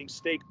retired from eating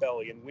steak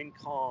belly and wing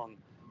kong,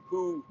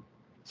 who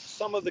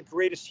some of the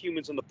greatest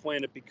humans on the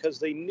planet because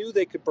they knew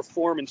they could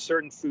perform in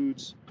certain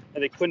foods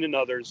and they couldn't in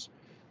others,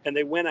 and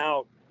they went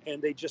out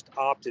and they just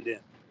opted in.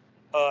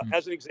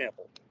 As an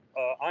example,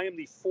 I am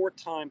the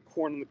 4-time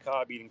corn on the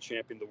cob eating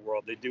champion of the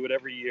world. They do it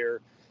every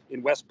year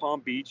in West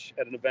Palm Beach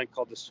at an event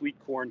called the Sweet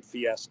Corn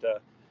Fiesta.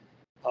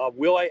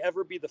 Will I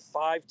ever be the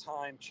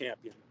 5-time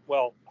champion?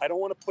 Well, I don't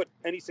want to put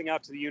anything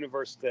out to the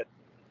universe that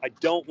I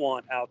don't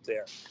want out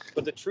there.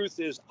 But the truth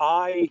is,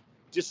 I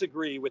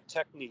disagree with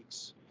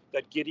techniques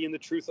that Gideon the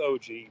Truth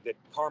OG, that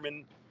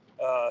Carmen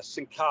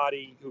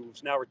Sincati,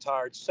 who's now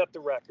retired, set the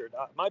record.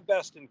 My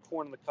best in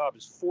corn on the cob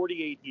is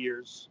 48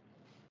 years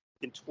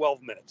in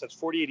 12 minutes. That's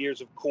 48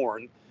 years of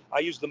corn. I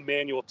use the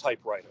manual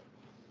typewriter.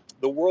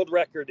 The world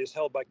record is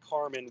held by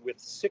Carmen with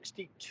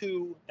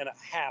 62 and a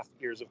half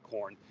years of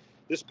corn.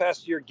 This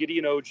past year,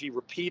 Gideon OG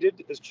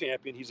repeated as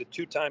champion. He's a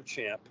 2-time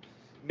champ.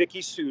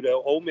 Mickey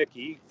Sudo,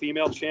 Mickey,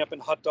 female champ in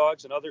hot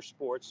dogs and other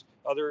sports,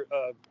 other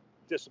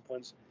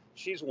disciplines.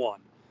 She's won.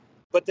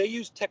 But they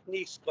use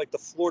techniques like the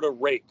Florida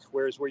rake,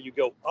 where you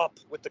go up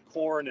with the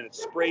corn and it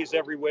sprays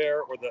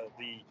everywhere, or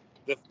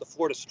the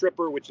Florida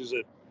stripper, which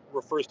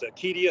refers to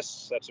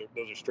Achilles,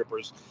 those are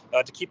strippers,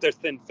 to keep their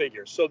thin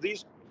figures. So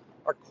these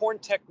are corn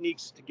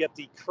techniques to get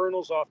the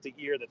kernels off the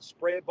ear that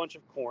spray a bunch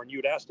of corn. You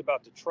had asked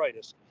about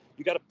detritus.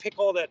 You got to pick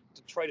all that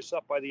detritus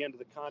up by the end of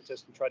the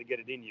contest and try to get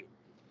it in you.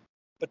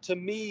 But to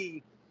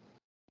me,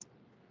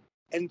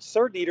 and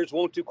certain eaters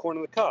won't do corn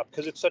on the cob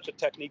because it's such a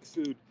technique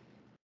food.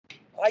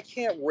 I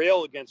can't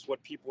rail against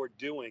what people are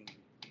doing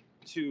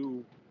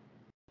to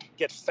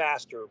get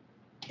faster,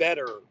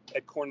 better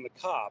at corn on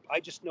the cob. I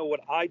just know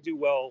what I do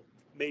well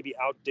may be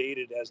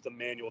outdated as the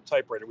manual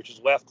typewriter, which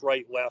is left,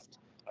 right, left.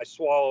 I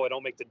swallow, I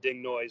don't make the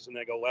ding noise, and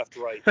then I go left,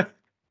 right.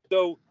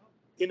 So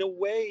in a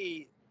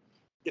way,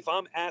 if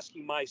I'm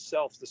asking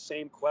myself the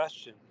same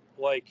question,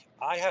 like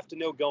I have to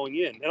know going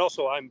in, and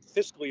also I'm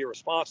fiscally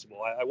irresponsible.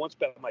 I once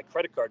bet my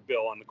credit card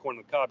bill on the corn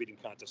on the cob eating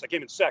contest. I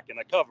came in second,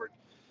 I covered,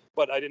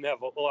 but I didn't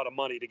have a lot of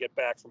money to get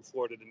back from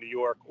Florida to New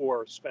York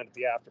or spend at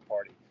the after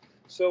party.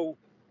 So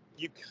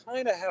you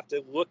kind of have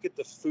to look at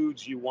the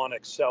foods you want to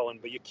excel in,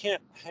 but you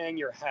can't hang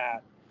your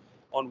hat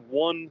on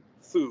one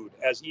food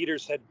as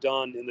eaters had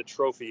done in the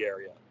trophy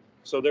area.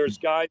 So there's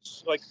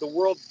guys like the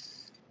world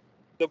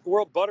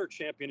butter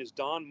champion is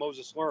Don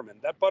Moses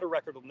Lerman. That butter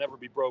record will never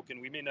be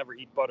broken. We may never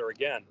eat butter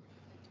again.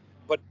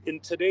 But in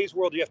today's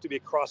world, you have to be a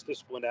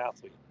cross-disciplined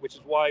athlete, which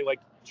is why, like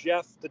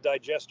Jeff the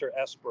Digester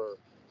Esper,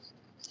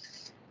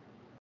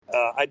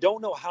 I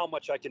don't know how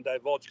much I can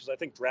divulge because I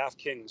think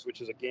DraftKings,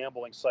 which is a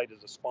gambling site,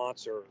 is a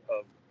sponsor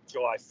of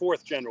July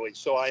 4th generally.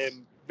 So I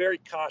am very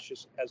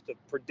cautious as to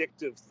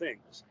predictive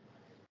things.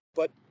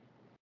 But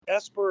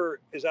Esper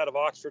is out of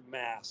Oxford,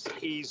 Mass.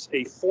 He's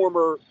a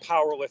former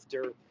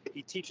powerlifter.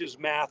 He teaches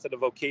math at a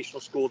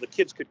vocational school. The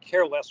kids could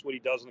care less what he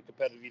does in the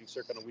competitive eating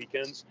circuit on the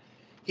weekends.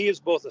 He is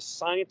both a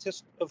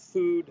scientist of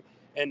food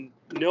and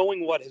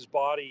knowing what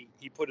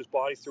he put his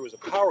body through as a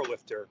power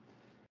lifter.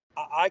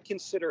 I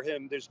consider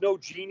him, there's no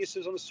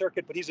geniuses on the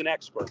circuit, but he's an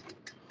expert.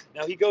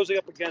 Now he goes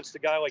up against a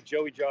guy like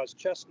Joey Jaws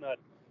Chestnut.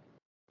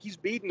 He's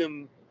beaten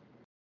him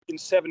in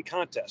 7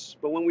 contests.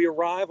 But when we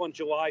arrive on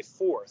July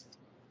 4th,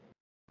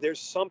 there's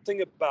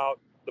something about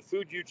the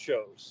food you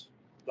chose,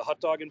 the hot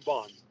dog and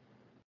bun,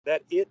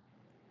 that it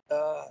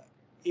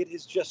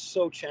is just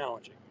so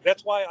challenging.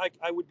 That's why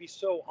I would be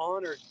so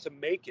honored to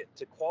make it,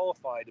 to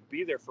qualify, to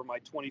be there for my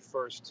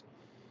 21st,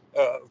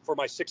 for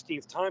my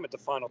 16th time at the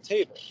final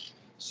table.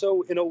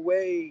 So in a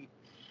way,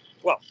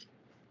 well,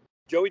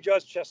 Joey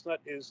Jaws Chestnut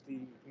is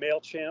the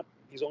male champ.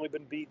 He's only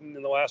been beaten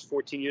in the last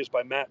 14 years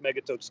by Matt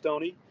Megatoad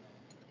Stoney.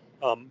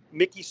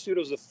 Mickey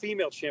Sudo's the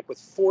female champ with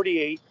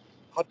 48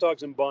 hot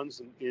dogs and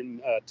buns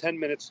in 10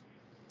 minutes.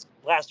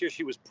 Last year,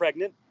 she was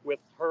pregnant with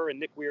her and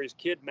Nick Weary's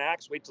kid,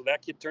 Max. Wait till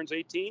that kid turns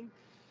 18.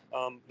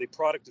 The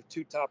product of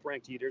 2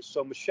 top-ranked eaters.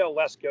 So Michelle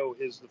Lesko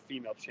is the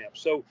female champ.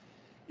 So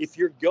if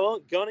you're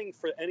gunning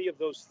for any of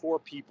those 4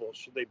 people,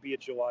 should they be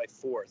at July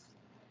 4th,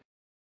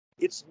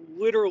 it's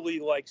literally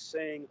like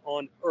saying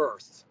on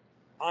Earth,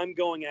 I'm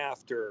going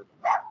after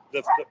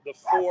the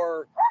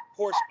 4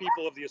 horse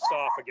people of the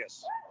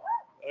esophagus.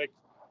 Like,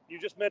 you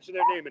just mention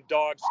their name and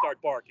dogs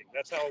start barking.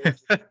 That's how it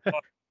works. I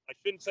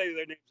shouldn't say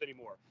their names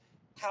anymore.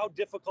 How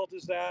difficult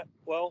is that?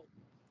 Well,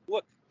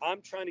 look,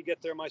 I'm trying to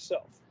get there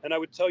myself. And I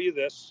would tell you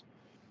this,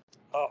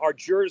 our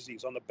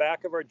jerseys, on the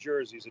back of our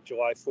jerseys at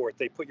July 4th,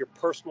 they put your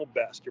personal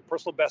best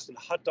in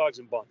hot dogs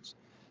and buns.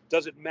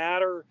 Does it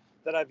matter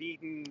that I've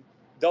eaten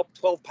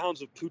 12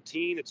 pounds of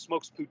poutine? It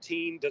smokes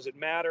poutine. Does it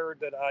matter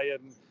that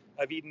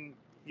I've eaten,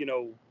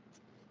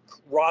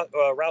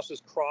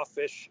 Rouse's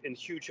crawfish in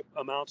huge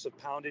amounts of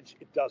poundage?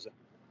 It doesn't.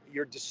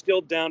 You're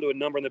distilled down to a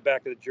number on the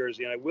back of the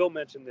jersey. And I will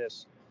mention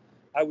this.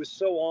 I was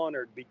so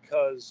honored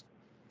because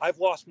I've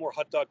lost more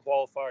hot dog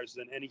qualifiers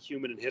than any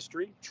human in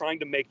history trying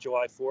to make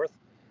July 4th.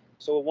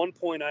 So at one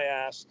point I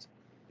asked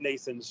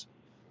Nathan's,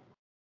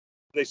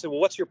 they said, well,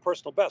 what's your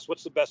personal best?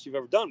 What's the best you've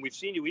ever done? We've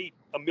seen you eat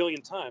a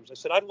million times. I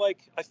said, I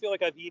feel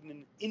like I've eaten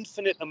an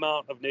infinite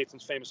amount of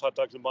Nathan's famous hot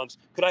dogs and buns.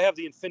 Could I have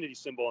the infinity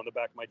symbol on the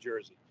back of my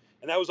jersey?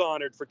 And that was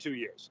honored for 2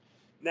 years.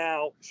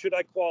 Now, should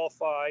I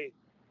qualify?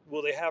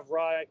 Will they have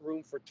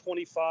room for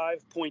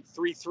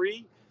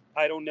 25.33?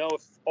 I don't know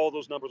if all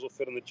those numbers will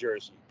fit on the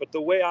jersey. But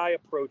the way I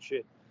approach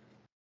it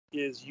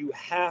is you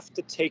have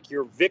to take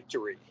your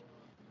victory.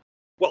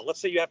 Well,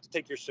 let's say you have to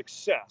take your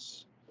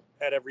success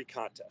at every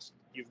contest.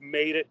 You've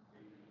made it.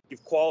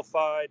 You've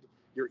qualified.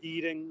 You're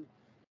eating.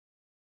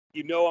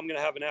 I'm going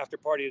to have an after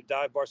party at a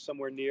dive bar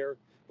somewhere near.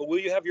 But will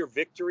you have your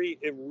victory?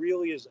 It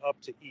really is up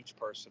to each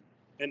person.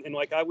 And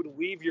like I would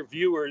leave your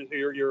viewers,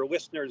 your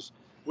listeners,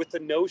 with the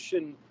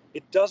notion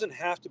it doesn't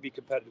have to be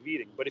competitive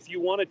eating. But if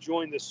you want to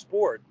join this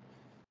sport,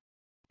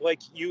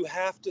 like, you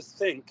have to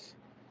think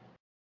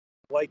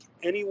like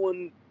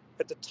anyone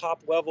at the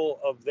top level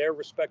of their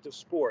respective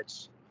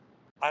sports.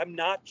 I'm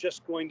not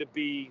just going to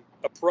be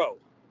a pro.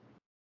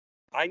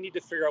 I need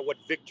to figure out what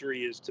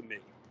victory is to me.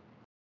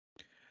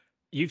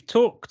 You've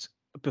talked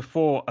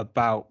before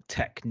about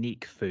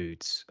technique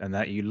foods and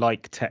that you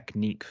like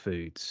technique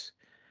foods.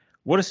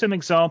 What are some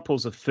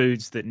examples of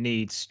foods that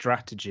need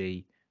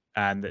strategy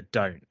and that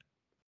don't?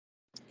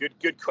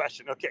 Good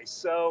question. Okay,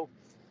 so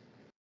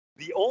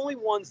the only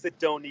ones that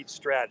don't need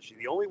strategy,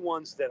 the only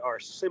ones that are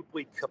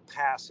simply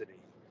capacity,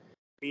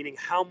 meaning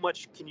how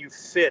much can you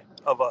fit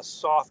of a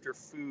softer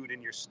food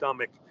in your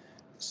stomach.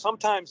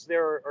 Sometimes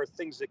there are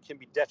things that can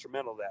be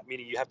detrimental to that,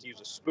 meaning you have to use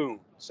a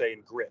spoon, say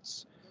in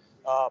grits.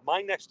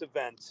 My next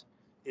event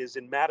is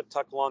in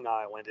Mattituck, Long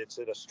Island. It's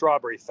at a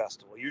strawberry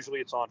festival. Usually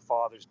it's on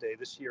Father's Day.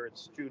 This year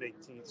it's June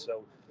 18th.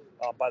 So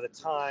by the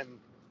time,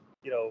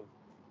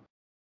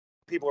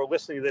 people are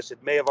listening to this,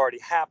 it may have already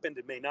happened.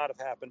 It may not have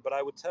happened. But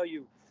I would tell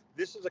you,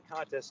 this is a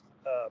contest,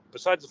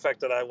 besides the fact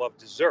that I love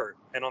dessert,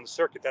 and on the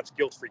circuit, that's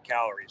guilt-free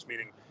calories,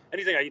 meaning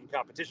anything I eat in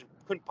competition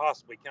couldn't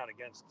possibly count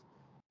against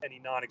any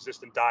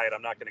non-existent diet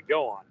I'm not going to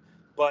go on.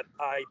 But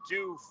I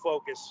do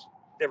focus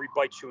every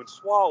bite, chew, and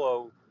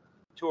swallow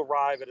to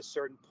arrive at a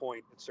certain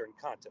point at certain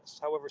contests.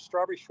 However,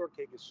 strawberry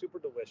shortcake is super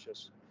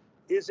delicious.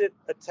 Is it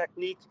a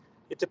technique?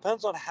 It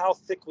depends on how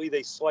thickly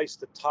they slice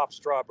the top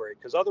strawberry,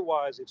 because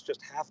otherwise it's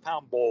just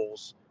half-pound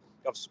bowls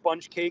of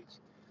sponge cake,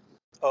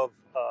 of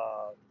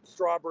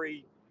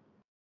strawberry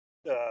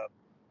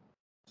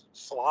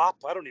slop.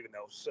 I don't even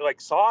know. So, like,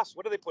 sauce.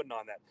 What are they putting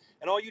on that?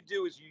 And all you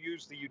do is you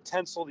use the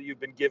utensil that you've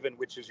been given,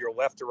 which is your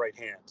left or right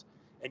hand,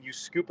 and you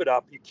scoop it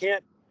up. You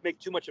can't make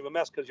too much of a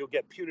mess because you'll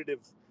get punitive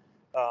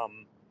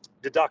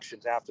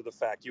deductions after the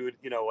fact. You would,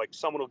 like,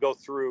 someone will go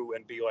through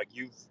and be like,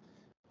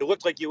 it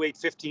looked like you ate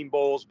 15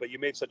 bowls, but you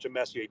made such a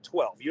mess you ate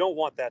 12. You don't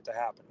want that to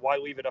happen. Why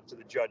leave it up to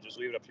the judges?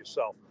 Leave it up to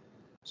yourself.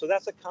 So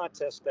that's a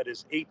contest that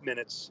is 8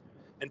 minutes.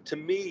 And to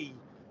me,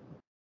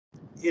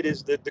 it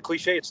is the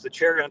cliche. It's the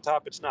cherry on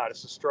top. It's not.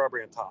 It's the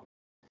strawberry on top.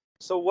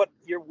 So what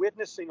you're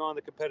witnessing on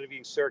the competitive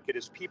eating circuit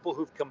is people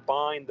who've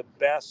combined the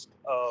best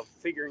of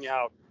figuring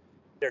out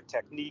their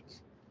technique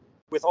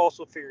with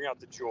also figuring out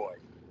the joy.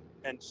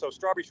 And so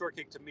strawberry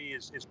shortcake to me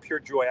is pure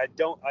joy. I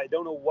don't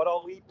know what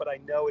I'll eat, but I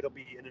know it'll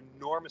be an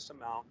enormous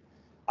amount.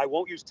 I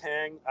won't use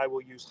tang. I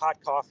will use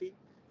hot coffee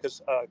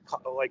because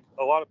like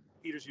a lot of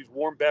eaters use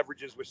warm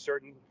beverages with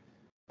certain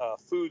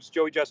foods.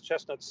 Joey Just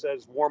Chestnut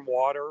says warm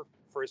water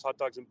for his hot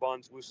dogs and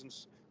buns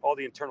loosens all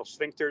the internal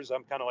sphincters.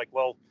 I'm kind of like,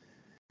 well,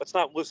 let's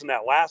not loosen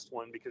that last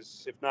one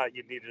because if not,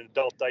 you'd need an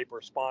adult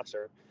diaper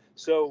sponsor.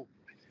 So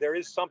there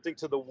is something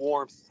to the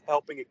warmth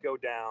helping it go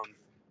down.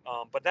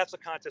 But that's a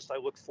contest I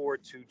look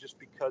forward to just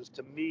because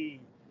to me,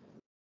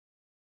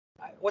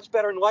 what's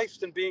better in life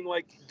than being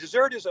like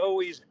dessert is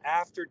always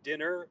after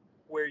dinner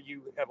where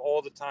you have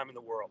all the time in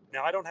the world.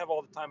 Now, I don't have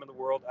all the time in the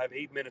world. I have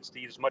 8 minutes to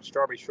eat as much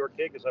strawberry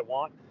shortcake as I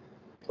want,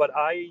 but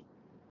I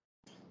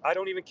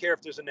don't even care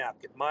if there's a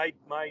napkin. My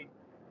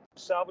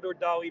Salvador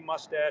Dali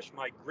mustache,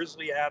 my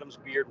Grizzly Adams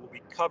beard will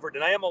be covered,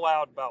 and I am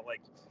allowed about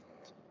like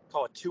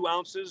call it 2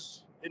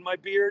 ounces in my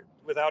beard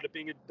without it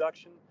being a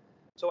deduction.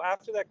 So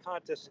after that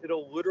contest,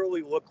 it'll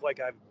literally look like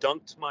I've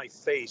dunked my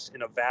face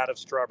in a vat of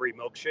strawberry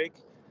milkshake,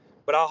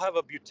 but I'll have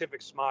a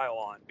beatific smile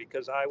on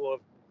because I will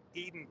have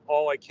eaten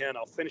all I can.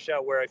 I'll finish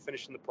out where I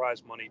finished in the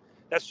prize money.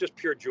 That's just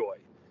pure joy.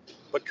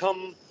 But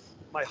come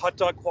my hot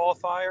dog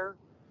qualifier,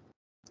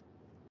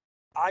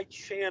 I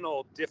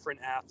channel different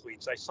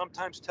athletes. I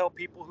sometimes tell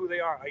people who they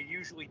are. I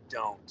usually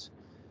don't.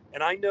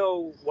 And I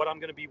know what I'm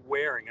going to be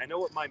wearing. I know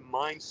what my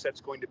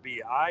mindset's going to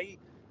be. I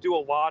do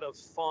a lot of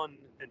fun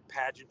and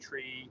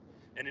pageantry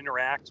and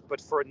interact. But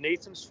for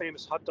Nathan's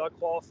famous hot dog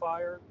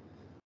qualifier,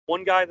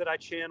 one guy that I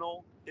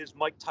channel is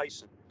Mike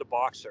Tyson, the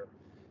boxer.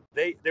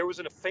 There was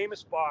in a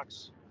famous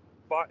box.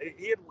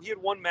 He had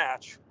one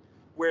match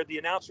where the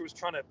announcer was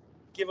trying to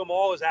give him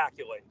all his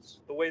accolades,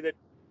 the way that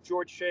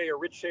George Shea or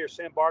Rich Shea or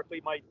Sam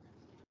Barkley might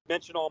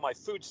mention all my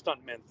food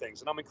stuntmen things,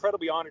 and I'm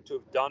incredibly honored to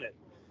have done it.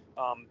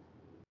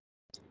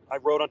 I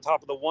rode on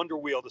top of the Wonder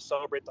Wheel to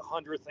celebrate the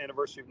 100th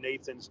anniversary of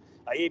Nathan's.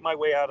 I ate my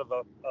way out of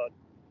a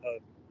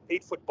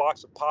 8-foot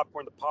box of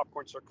popcorn, the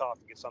popcorn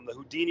sarcophagus. I'm the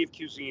Houdini of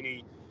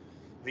Cuisini,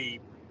 the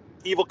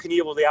Evil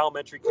Kineval of the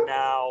Alimentary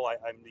Canal.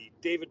 I'm the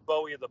David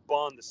Bowie of the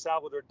bun, the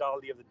Salvador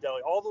Dali of the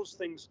deli. All those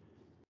things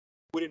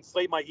would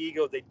inflate my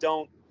ego. They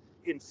don't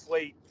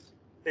inflate.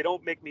 They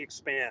don't make me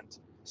expand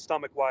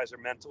stomach-wise or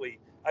mentally.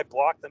 I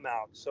block them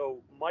out.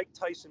 So Mike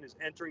Tyson is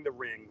entering the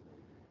ring,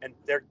 and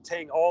they're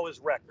saying all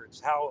his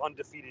records, how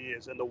undefeated he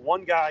is. And the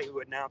one guy who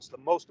announced the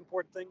most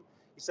important thing,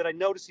 he said, I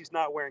noticed he's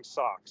not wearing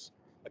socks.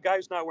 A guy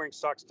who's not wearing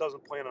socks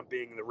doesn't plan on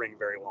being in the ring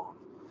very long.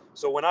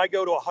 So when I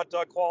go to a hot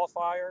dog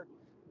qualifier,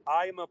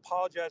 I am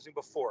apologizing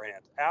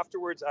beforehand.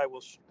 Afterwards, I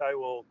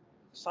will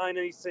sign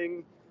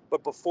anything,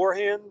 but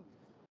beforehand,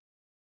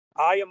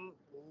 I am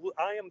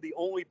the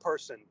only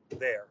person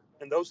there,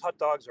 and those hot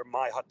dogs are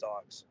my hot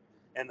dogs,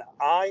 and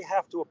I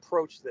have to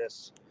approach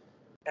this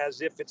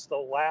as if it's the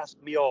last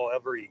meal I'll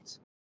ever eat.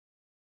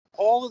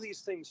 All of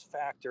these things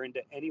factor into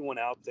anyone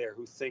out there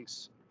who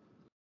thinks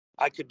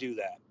I could do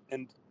that,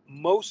 and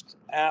most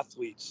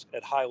athletes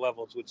at high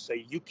levels would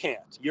say you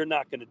can't. You're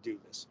not going to do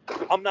this.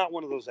 I'm not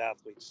one of those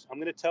athletes. I'm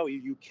going to tell you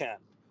you can,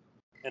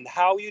 and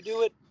how you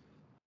do it,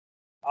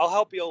 I'll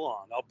help you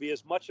along. I'll be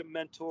as much a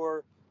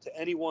mentor to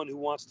anyone who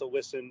wants to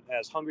listen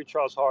as Hungry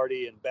Charles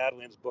Hardy and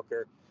Badlands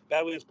Booker.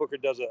 Badlands Booker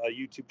does a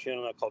YouTube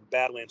channel now called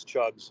Badlands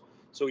Chugs.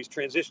 So he's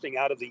transitioning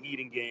out of the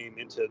eating game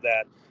into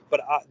that.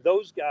 But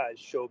those guys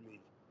showed me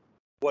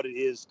what it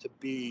is to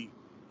be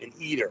an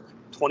eater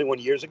 21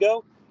 years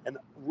ago. And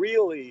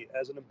really,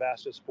 as an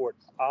ambassador of sport,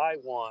 I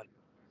want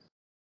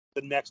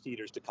the next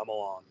eaters to come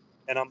along.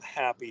 And I'm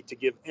happy to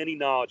give any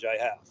knowledge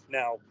I have.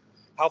 Now,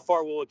 how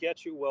far will it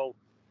get you? Well,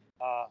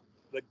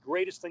 the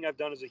greatest thing I've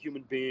done as a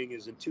human being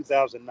is in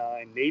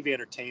 2009, Navy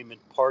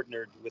Entertainment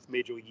partnered with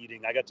Major League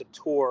Eating. I got to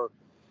tour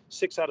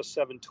 6 out of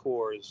 7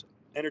 tours,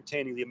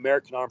 entertaining the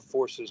American Armed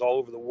Forces all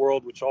over the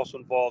world, which also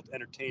involved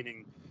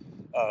entertaining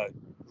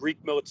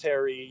Greek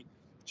military,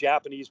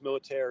 Japanese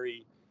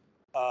military.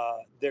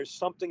 There's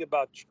something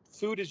about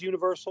food is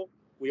universal.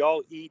 We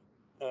all eat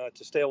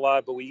to stay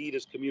alive, but we eat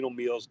as communal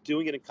meals.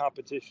 Doing it in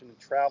competition and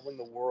traveling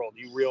the world,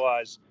 you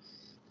realize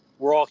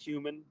we're all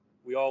human.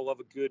 We all love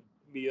a good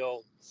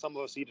meal. Some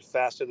of us eat it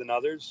faster than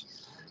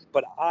others.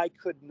 But I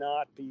could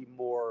not be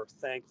more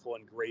thankful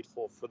and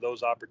grateful for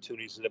those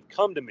opportunities that have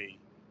come to me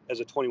as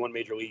a 21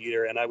 major league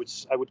eater. And I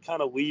would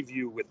kind of leave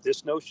you with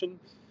this notion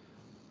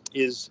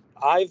is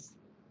I've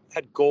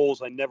had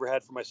goals I never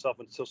had for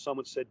myself until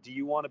someone said, do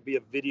you want to be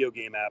a video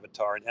game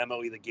avatar in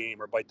MLE the Game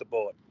or Bite the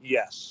Bullet?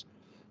 Yes.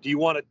 Do you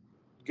want to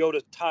go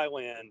to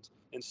Thailand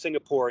and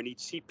Singapore and eat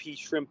CP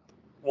shrimp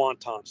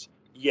wontons?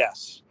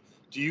 Yes.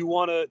 Do you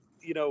want to,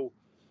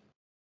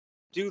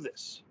 do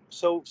this?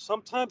 So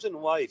sometimes in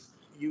life,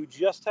 you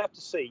just have to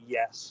say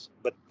yes,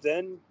 but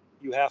then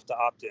you have to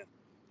opt in.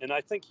 And I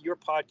think your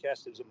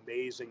podcast is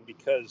amazing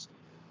because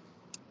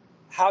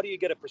how do you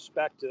get a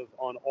perspective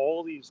on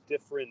all these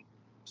different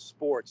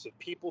sports of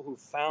people who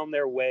found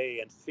their way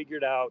and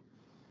figured out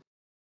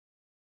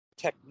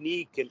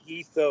technique and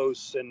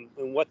ethos and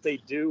what they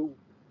do,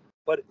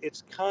 but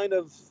it's kind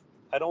of,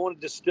 I don't want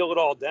to distill it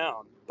all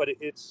down, but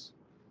it's,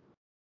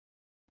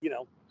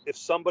 if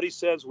somebody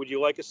says, would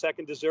you like a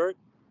second dessert?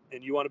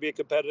 And you want to be a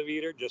competitive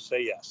eater, just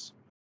say yes.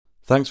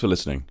 Thanks for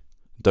listening.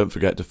 Don't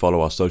forget to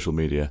follow our social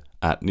media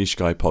at Niche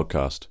Guy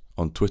Podcast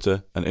on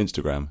Twitter and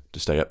Instagram to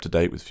stay up to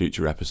date with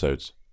future episodes.